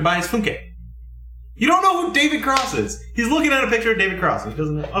 Dr. Tobias Funke. You don't know who David Cross is. He's looking at a picture of David Cross. He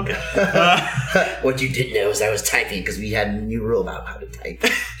doesn't know. Okay. What you didn't know is I was typing because we had a new rule about how to type.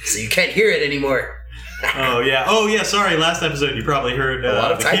 So you can't hear it anymore. Oh, yeah. Sorry. Last episode, you probably heard a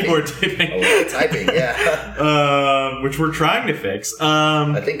lot of the typing. keyboard typing. A lot of typing, yeah. Which we're trying to fix.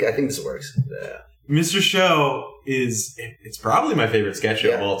 I think this works. Yeah. Mr. Show it's probably my favorite sketch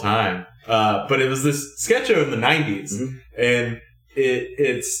show of all time. But it was this sketch show in the 90s. Mm-hmm. And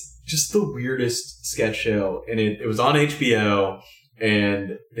it's just the weirdest sketch show. And it was on HBO.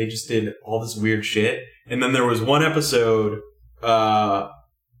 And they just did all this weird shit. And then there was one episode...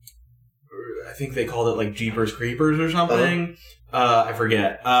 I think they called it like Jeepers Creepers or something. I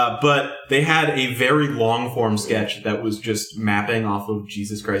forget. But they had a very long form sketch that was just mapping off of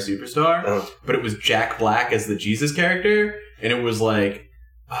Jesus Christ Superstar. But it was Jack Black as the Jesus character. And it was like,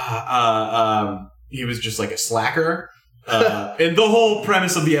 he was just like a slacker. And the whole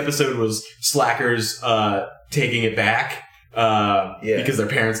premise of the episode was slackers taking it back. Because their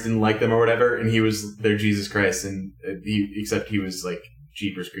parents didn't like them or whatever. And he was their Jesus Christ. And except he was like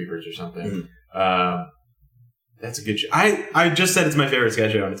Jeepers Creepers or something. Mm-hmm. That's a good show. I just said it's my favorite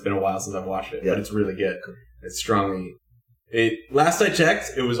sketch show, and it's been a while since I've watched it, but it's really good. It's strongly... Last I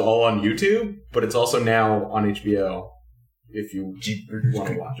checked, it was all on YouTube, but it's also now on HBO if you want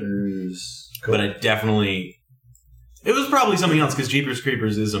to watch it. Cool. But I definitely... It was probably something else, because Jeepers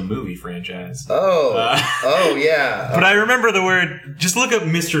Creepers is a movie franchise. Yeah. But I remember the word... Just look up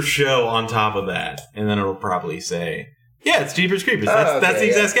Mr. Show on top of that, and then it'll probably say... Yeah, it's Jeepers Creepers. That's the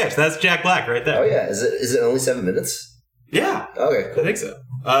exact sketch. That's Jack Black right there. Oh, yeah. Is it only 7 minutes? Yeah. Okay, cool. I think so.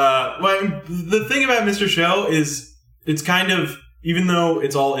 Well, the thing about Mr. Show is it's kind of, even though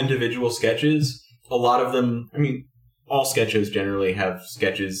it's all individual sketches, a lot of them, I mean, all sketches generally have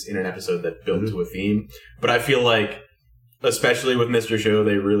sketches in an episode that build to a theme. But I feel like, especially with Mr. Show,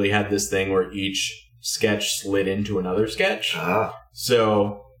 they really had this thing where each sketch slid into another sketch.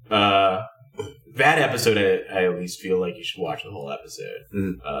 So, that episode, I at least feel like you should watch the whole episode.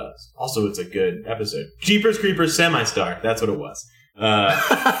 Also, it's a good episode. Jeepers Creepers Semi-Star. That's what it was.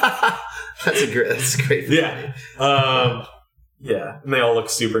 That's a great. Yeah. Yeah. And they all look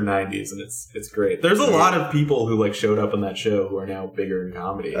super 90s, and it's great. There's a lot of people who like showed up on that show who are now bigger in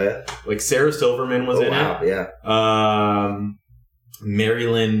comedy. Oh, yeah? Like Sarah Silverman was in it. Yeah.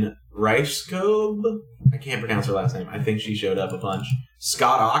 Marilyn Reichskob. I can't pronounce her last name. I think she showed up a bunch.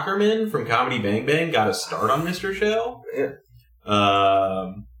 Scott Aukerman from Comedy Bang Bang got a start on Mr. Show. Yeah.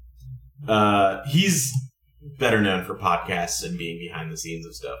 He's better known for podcasts and being behind the scenes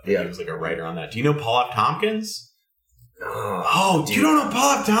of stuff. Yeah. He was like a writer on that. Do you know Paul F. Tompkins? Oh, you don't know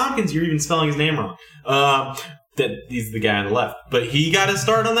Paul F. Tompkins? You're even spelling his name wrong. That he's the guy on the left. But he got a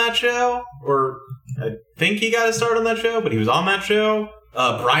start on that show, or I think he got a start on that show, but he was on that show.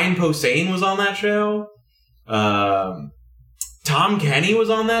 Brian Posehn was on that show. Tom Kenny was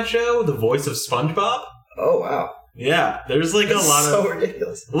on that show, the voice of SpongeBob. Oh, wow. Yeah, there's like so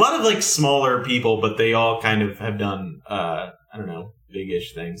ridiculous. A lot of like smaller people, but they all kind of have done, I don't know,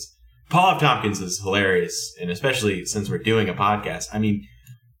 big-ish things. Paul F. Tompkins is hilarious, and especially since we're doing a podcast. I mean,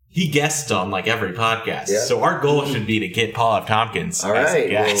 he guests on like every podcast, so our goal should be to get Paul F. Tompkins. All right,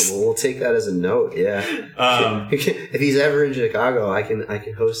 we'll take that as a note. Yeah, if he's ever in Chicago, I can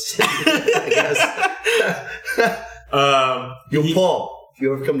host him. I guess. Paul, if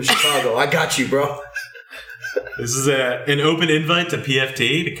you ever come to Chicago, I got you, bro. This is an open invite to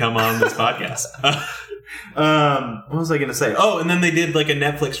PFT to come on this podcast. What was I going to say? Oh, and then they did like a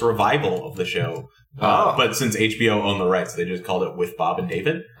Netflix revival of the show. But since HBO owned the rights, they just called it With Bob and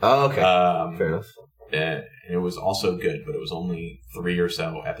David. Oh, okay. Fair enough. And it was also good, but it was only 3 or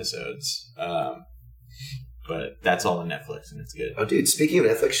so episodes. But that's all on Netflix, and it's good. Oh, dude, speaking of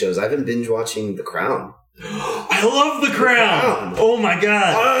Netflix shows, I've been binge watching The Crown. I love The Crown! Oh my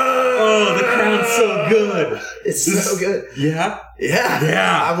god! Oh, The Crown's so good! It's so good. Yeah? Yeah.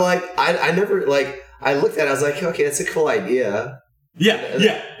 Yeah. I'm like, I never, like, I looked at it, I was like, okay, that's a cool idea.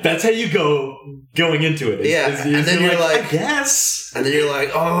 Yeah. That's how you going into it. And then you're like, I guess. And then you're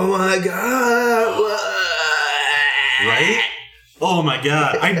like, oh my god, right? Oh my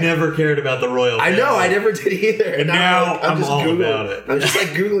god, I never cared about the royal family. I know, I never did either. And now I'm just all about it. I'm just like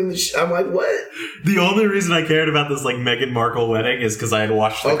Googling the I'm like, what? The only reason I cared about this like Meghan Markle wedding is because I had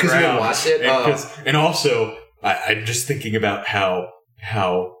watched The Crown. Because you had watched it? And also, I'm just thinking about how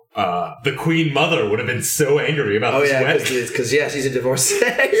the Queen Mother would have been so angry about this wedding. Because she's a divorcee.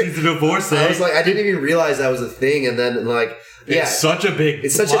 She's a divorcee. I was like, I didn't even realize that was a thing, and then like, it's such a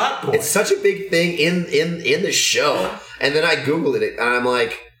big plot point. It's such a big thing in the show, and then I Googled it, and I'm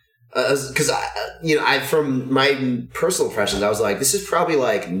like, because I from my personal impressions, I was like, this has probably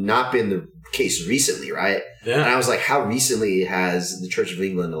like not been the case recently, right? Yeah. And I was like, how recently has the Church of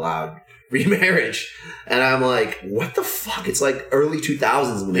England allowed remarriage? And I'm like, what the fuck? It's like early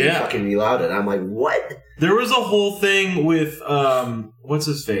 2000s when they fucking allowed it. I'm like, what? There was a whole thing with what's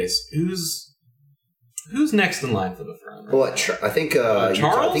his face? Who's next in line for the throne? Right? Well, I think Charles.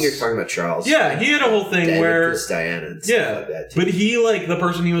 I think you're talking about Charles. Yeah, he had a whole thing where Diana and stuff like that too. But he like the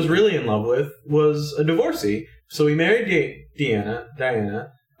person he was really in love with was a divorcee, so he married Diana.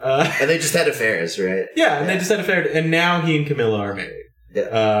 And they just had affairs, right? Yeah, and they just had affairs, and now he and Camilla are married.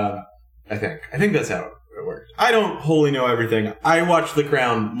 Yeah. I think that's how it worked. I don't wholly know everything. I watched The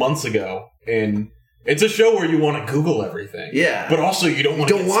Crown months ago, and it's a show where you want to Google everything. Yeah. But also you don't want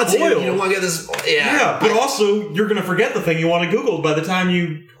to get spoiled. You don't want to get this. Yeah. But also you're going to forget the thing you want to Google by the time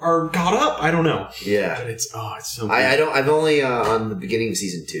you are caught up. I don't know. Yeah. But it's so good. I'm only on the beginning of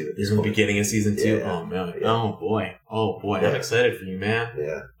season 2. You're in the beginning of season 2? Yeah. Oh, man. Yeah. Oh, boy. Yeah. I'm excited for you, man.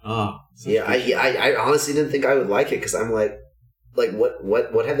 Yeah. Oh. Yeah. I honestly didn't think I would like it because I'm like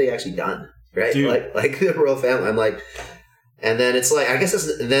what have they actually done? Right? Dude. Like the royal family. I'm like, and then it's like, I guess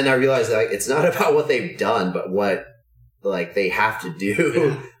then I realized that it's not about what they've done, but what like they have to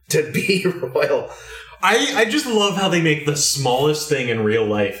do to be royal. I just love how they make the smallest thing in real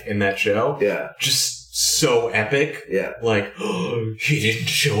life in that show. Yeah. Just so epic. Yeah. Like, oh, he didn't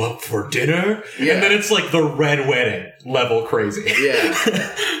show up for dinner. Yeah. And then it's like the Red Wedding level crazy. Yeah.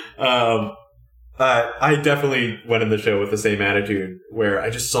 I definitely went in the show with the same attitude where I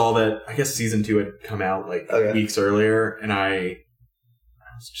just saw that, I guess season 2 had come out like weeks earlier, and I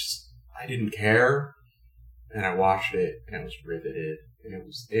didn't care, and I watched it, and I was riveted,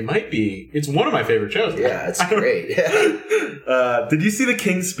 and it's one of my favorite shows. Yeah, it's great. Did you see The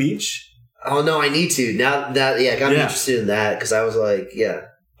King's Speech? Oh no, I need to. Now that got me interested in that, because I was like,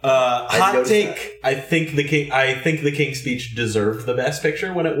 hot take. I think the King's Speech deserved the Best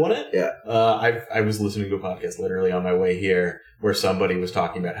Picture when it won it. Yeah. I was listening to a podcast literally on my way here where somebody was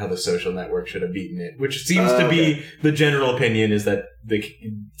talking about how The Social Network should have beaten it, which seems to be the general opinion, is that the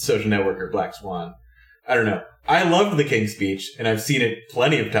Social Network or Black Swan. I don't know. I loved The King's Speech, and I've seen it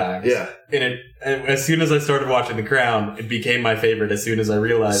plenty of times. Yeah. And as soon as I started watching The Crown, it became my favorite as soon as I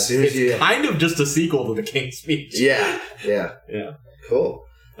realized it's kind of just a sequel to The King's Speech. Yeah. Yeah. Yeah. Cool.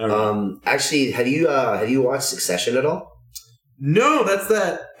 Actually, have you watched Succession at all? No, that's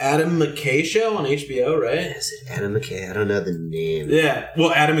that Adam McKay show on HBO, right? Is it Adam McKay? I don't know the name. Yeah.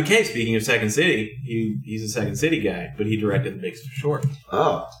 Well, Adam McKay, speaking of Second City, he's a Second City guy, but he directed The Big Short.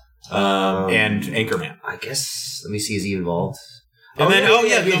 Oh. And Anchorman. I guess, let me see, is he involved? And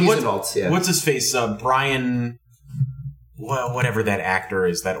he's involved, yeah. What's his face? Brian, whatever that actor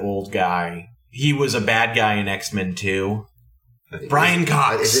is, that old guy. He was a bad guy in X-Men 2. Brian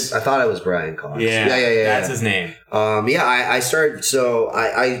Cox. I thought it was Brian Cox. Yeah. That's his name. I started. So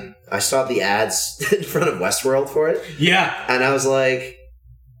I saw the ads in front of Westworld for it. Yeah. And I was like,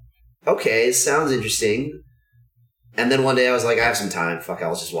 okay, it sounds interesting. And then one day I was like, I have some time. Fuck,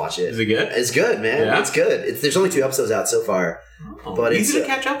 I'll just watch it. Is it good? It's good, man. Yeah? It's good. There's only 2 episodes out so far. Oh, but easy to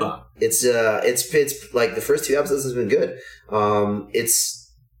catch up on. It's like the first 2 episodes has been good. It's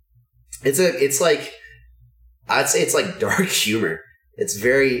like, I'd say it's like dark humor. It's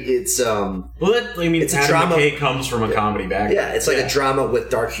Adam McKay comes from a comedy background. Yeah, it's like a drama with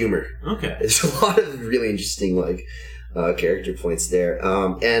dark humor. Okay. There's a lot of really interesting character points there.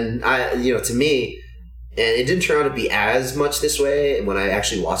 And to me, and it didn't turn out to be as much this way when I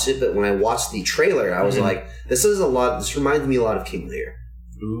actually watched it, but when I watched the trailer, I was like, this reminds me a lot of King Lear.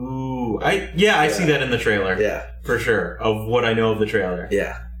 Ooh. I see that in the trailer. Yeah. For sure. Of what I know of the trailer.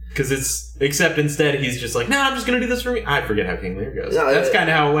 Yeah. Because except instead he's just like, I'm just going to do this for me. I forget how King Lear goes. No, that's kind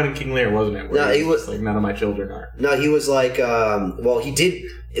of how it went in King Lear, wasn't it? Where he was like, none of my children are. No, he was like, he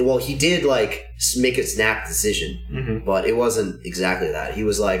did like make a snap decision, but it wasn't exactly that. He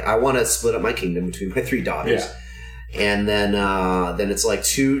was like, I want to split up my kingdom between my 3 daughters. Yeah. And then it's like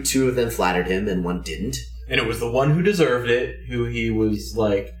two of them flattered him and one didn't. and it was the one who deserved it, who he was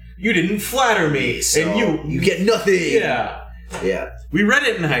like, you didn't flatter me, So and you get nothing. Yeah. Yeah. We read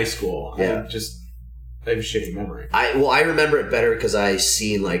it in high school. Yeah. I have a shitty memory. I remember it better because I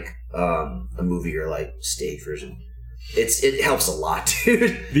seen like a movie or like stage version. It helps a lot,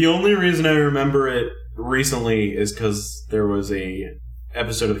 dude. The only reason I remember it recently is because there was a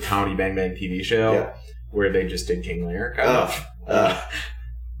episode of the Comedy Bang Bang TV show where they just did King Lear.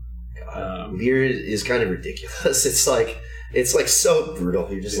 Lear is kind of ridiculous. It's like so brutal.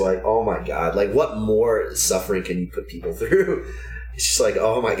 You're just like, oh my god, like what more suffering can you put people through? It's just like,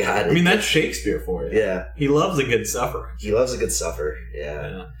 oh my god. I mean, that's Shakespeare for you. Yeah, he loves a good sufferer. He loves a good suffer.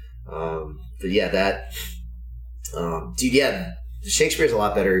 Yeah. But yeah, that dude. Yeah, Shakespeare's a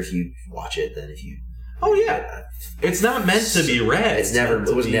lot better if you watch it than if you. Oh yeah, it's not meant to be read.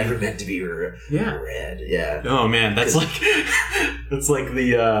 It was never meant to be read. Yeah. Oh man, that's like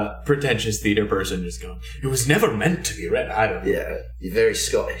the pretentious theater person just going, it was never meant to be read. I don't know. Yeah, you're very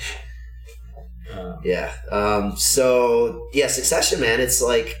Scottish. So yeah, Succession, man. It's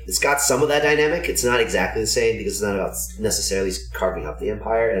like it's got some of that dynamic. It's not exactly the same because it's not about necessarily carving up the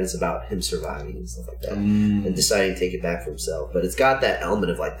empire, and it's about him surviving and stuff like that, and deciding to take it back for himself. But it's got that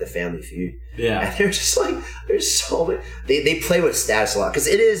element of like the family feud. Yeah, and they're just like there's so many. They play with status a lot because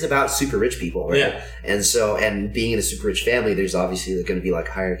it is about super rich people, right? Yeah, and being in a super rich family, there's obviously going to be like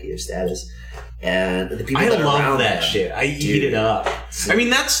hierarchy of status. And the people that are around I love that shit. I eat it up. I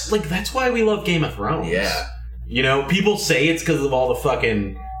mean, that's why we love Game of Thrones. Yeah. You know, people say it's because of all the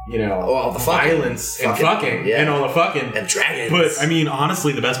fucking, all the violence and fucking and all the fucking and dragons. But I mean,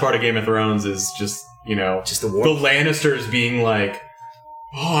 honestly, the best part of Game of Thrones is just the war. The Lannisters being like,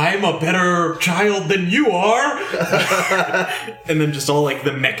 oh, I'm a better child than you are. And then just all like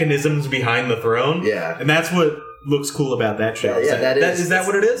the mechanisms behind the throne. Yeah. And that's what looks cool about that show. Is that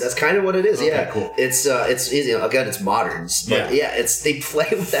what it is? That's kind of what it is. Okay, cool. It's again, it's moderns, but they play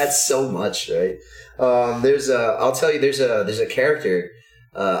with that so much, right? I'll tell you, there's a character.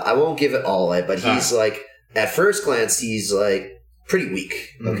 I won't give it all away, but he's like at first glance he's like pretty weak,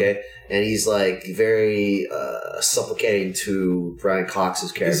 okay, and he's like very supplicating to Brian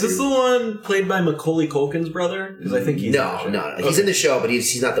Cox's character. Is this the one played by Macaulay Culkin's brother? Because I think he's no. Okay. He's in the show, but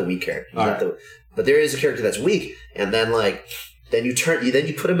he's not the weak character. But there is a character that's weak, and then then you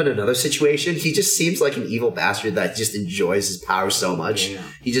put him in another situation. He just seems like an evil bastard that just enjoys his power so much. Yeah.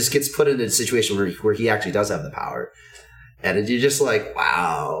 He just gets put in a situation where he actually does have the power, and you're just like,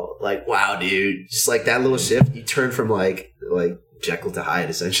 wow, dude, just like that little shift. You turn from like Jekyll to Hyde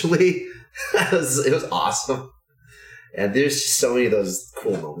essentially. it was awesome, and there's just so many of those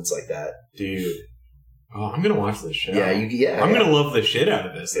cool moments like that, dude. Oh, I'm gonna watch this show. I'm gonna love the shit out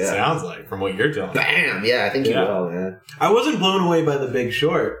of this. It sounds like from what you're telling me. Bam! Yeah, I think you will, man. I wasn't blown away by The Big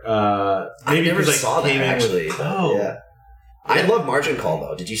Short. Maybe I never saw that actually. Yeah. I love Margin Call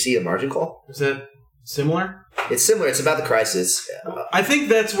though. Did you see a Margin Call? Is that similar? It's similar. It's about the crisis. I think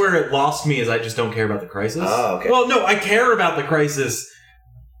that's where it lost me. Is I just don't care about the crisis. Oh, okay. Well, no, I care about the crisis.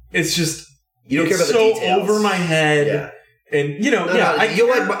 It's just you don't care about the details. Over my head. Yeah. And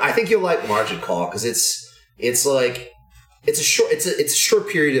I think you'll like Margin Call because it's a short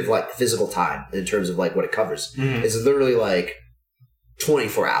period of like physical time in terms of like what it covers. Mm-hmm. It's literally like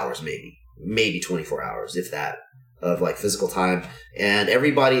 24 hours, maybe 24 hours, if that, of like physical time. And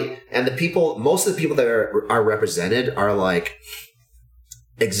everybody and most of the people that are represented are like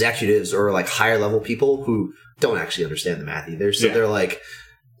executives or like higher level people who don't actually understand the math either. So they're like.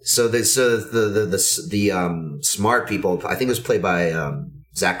 So the smart people, I think it was played by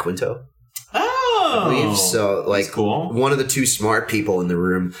Zach Quinto. Oh, I believe so. Like, that's cool. One of the two smart people in the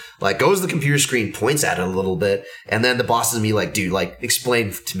room, like, goes to the computer screen, points at it a little bit, and then the boss is me like, dude, like,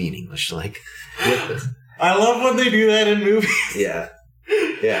 explain to me in English, like. I love when they do that in movies. Yeah.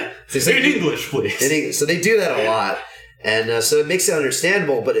 So in English, please. So they do that a lot. And so it makes it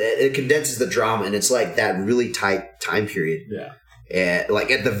understandable, but it condenses the drama, and it's like that really tight time period. Yeah.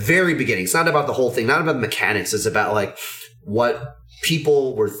 Like at the very beginning, it's not about the whole thing, not about the mechanics. It's about like what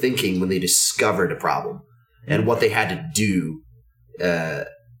people were thinking when they discovered a problem and what they had to do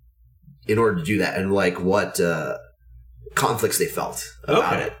in order to do that, and like what conflicts they felt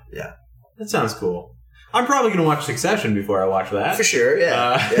about it. Yeah, that sounds cool. I'm probably going to watch Succession before I watch that. For sure,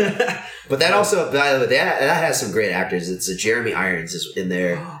 yeah. But that also, that has some great actors. It's Jeremy Irons is in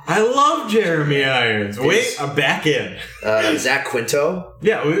there. I love Jeremy Irons. Wait, I'm back in. Zach Quinto.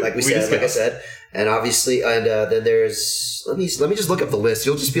 Yeah, like I said. And obviously, then there's, let me just look up the list.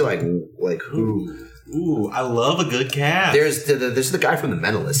 You'll just be like who? Ooh, I love a good cast. There's the guy from The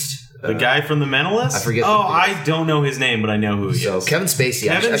Mentalist. The guy from The Mentalist? I forget. I don't know his name, but I know who he is. Kevin Spacey.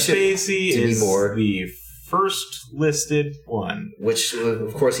 Kevin Spacey is the first listed one. Which,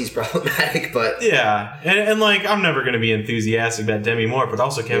 of course, he's problematic, but... Yeah, and like, I'm never going to be enthusiastic about Demi Moore, but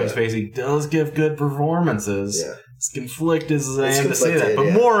also Kevin Yeah. Spacey does give good performances. Yeah. It's conflicted as I It's am to say that. conflicted, But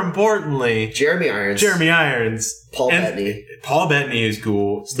yeah. more importantly, Jeremy Irons. Paul and Bettany. Paul Bettany is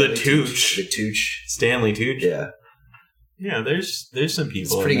cool. Stanley The Tooch. The Tooch. Stanley Tooch. Yeah. Yeah, there's some people.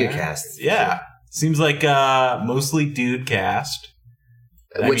 It's a pretty in good there. cast. Yeah. Seems like mostly dude cast.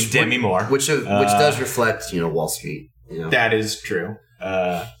 I mean, Demi Moore. Which does reflect, Wall Street. That is true.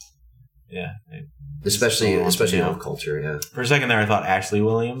 Yeah. Especially Yeah. in culture, yeah. For a second there, I thought Ashley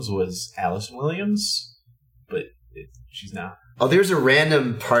Williams was Allison Williams, but she's not. Oh, there's a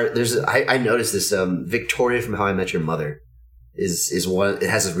random part. I noticed this. Victoria from How I Met Your Mother is one. It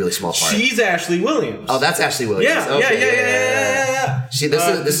has a really small part. She's Ashley Williams. Oh, that's Ashley Williams. Yeah, Okay, yeah. See,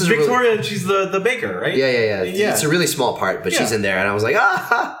 this is Victoria. A really, she's the baker, right? yeah. Yeah. It's a really small part, but she's in there, and I was like,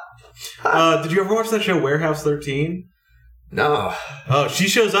 Did you ever watch that show Warehouse 13? no. Oh, she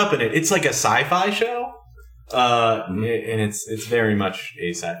shows up in it. It's like a sci-fi show, and it's very much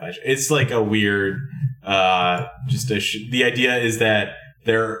a sci-fi show. It's like a weird, the idea is that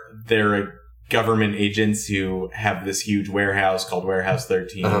they're government agents who have this huge warehouse called Warehouse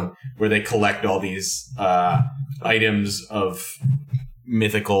 13, where they collect all these items of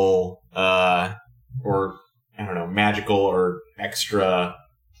mythical or I don't know, magical or extra,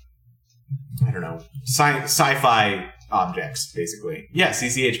 I don't know, sci-fi objects, basically. Yeah,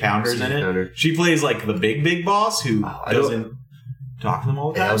 CCH Pounder's in it. Pounder. She plays like the big boss who doesn't talk to them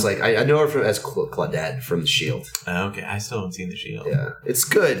all the time. I was like, I know her as Claudette from The Shield. Okay, I still haven't seen The Shield. Yeah, it's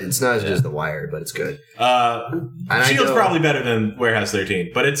good. It's not as good as The Wire, but it's good. Shield's probably better than Warehouse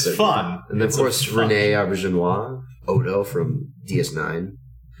 13, but it's fun. And then, of course, Renee Auberjonois, Odo from DS9.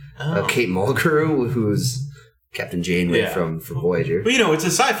 Kate Mulgrew, who's Captain Janeway from Voyager. But it's a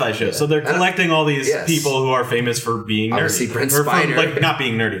sci-fi show, so they're collecting all these people who are famous for being nerdy. Obviously, Brent or Spiner. from, not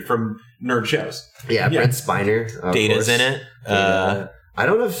being nerdy, from nerd shows. Yeah, Brent Spiner. Data's in it. I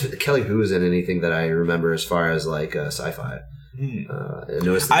don't know if Kelly Hu is in anything that I remember as far as like sci-fi. I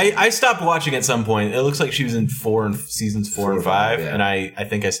noticed. I stopped watching at some point. It looks like she was in seasons 4 and 5, yeah. and I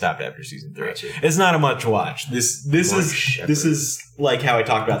think I stopped after season 3. Gotcha. It's not a much watch. This is like how I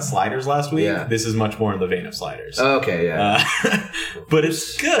talked about Sliders last week. Yeah. This is much more in the vein of Sliders. Okay, yeah. But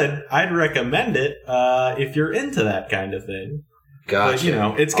it's good. I'd recommend it if you're into that kind of thing.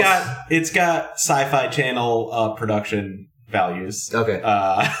 Gotcha. But, it's got Sci-Fi Channel production values. Okay.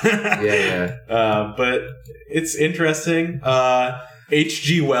 Yeah. But it's interesting.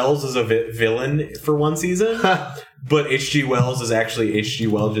 H.G. Wells is a villain for one season, but H.G. Wells is actually H.G.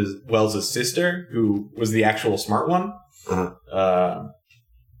 Wells' sister, who was the actual smart one. Yeah,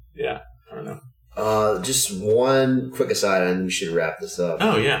 I don't know. Just one quick aside, and we should wrap this up.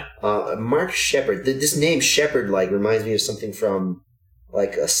 Oh, yeah. Mark Shepard. This name Shepard reminds me of something from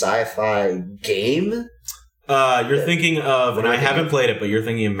like a sci-fi game. You're thinking of, and I haven't played it, but you're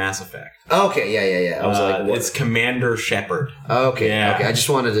thinking of Mass Effect. Okay, yeah. I was like, what? It's Commander Shepard. Okay, Yeah. okay. I just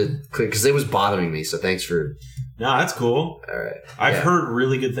wanted to clear because it was bothering me. So thanks for. No, that's cool. All right. I've heard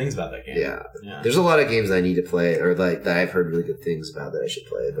really good things about that game. Yeah. There's a lot of games that I need to play, or like that I've heard really good things about that I should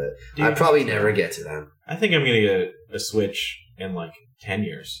play, but I probably never get to them. I think I'm gonna get a Switch in like 10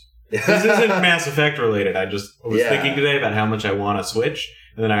 years. This isn't Mass Effect related. I was thinking today about how much I want a Switch,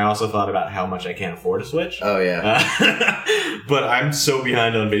 and then I also thought about how much I can't afford a Switch. Oh yeah. But I'm so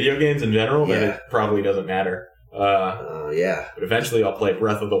behind on video games in general that it probably doesn't matter. Yeah. But eventually I'll play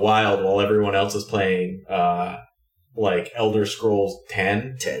Breath of the Wild while everyone else is playing like Elder Scrolls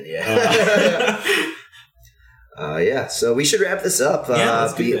 10. 10, yeah. Yeah. So we should wrap this up.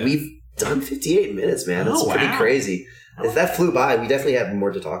 Let's do that. We've done 58 minutes, man. That's pretty crazy. If that flew by, we definitely have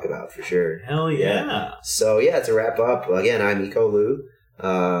more to talk about for sure. Hell yeah. So yeah, to wrap up, again, I'm Iko Lou.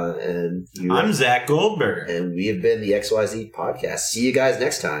 And I'm Zach Goldberg. And we have been the XYZ Podcast. See you guys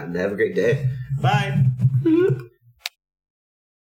next time. Have a great day. Bye.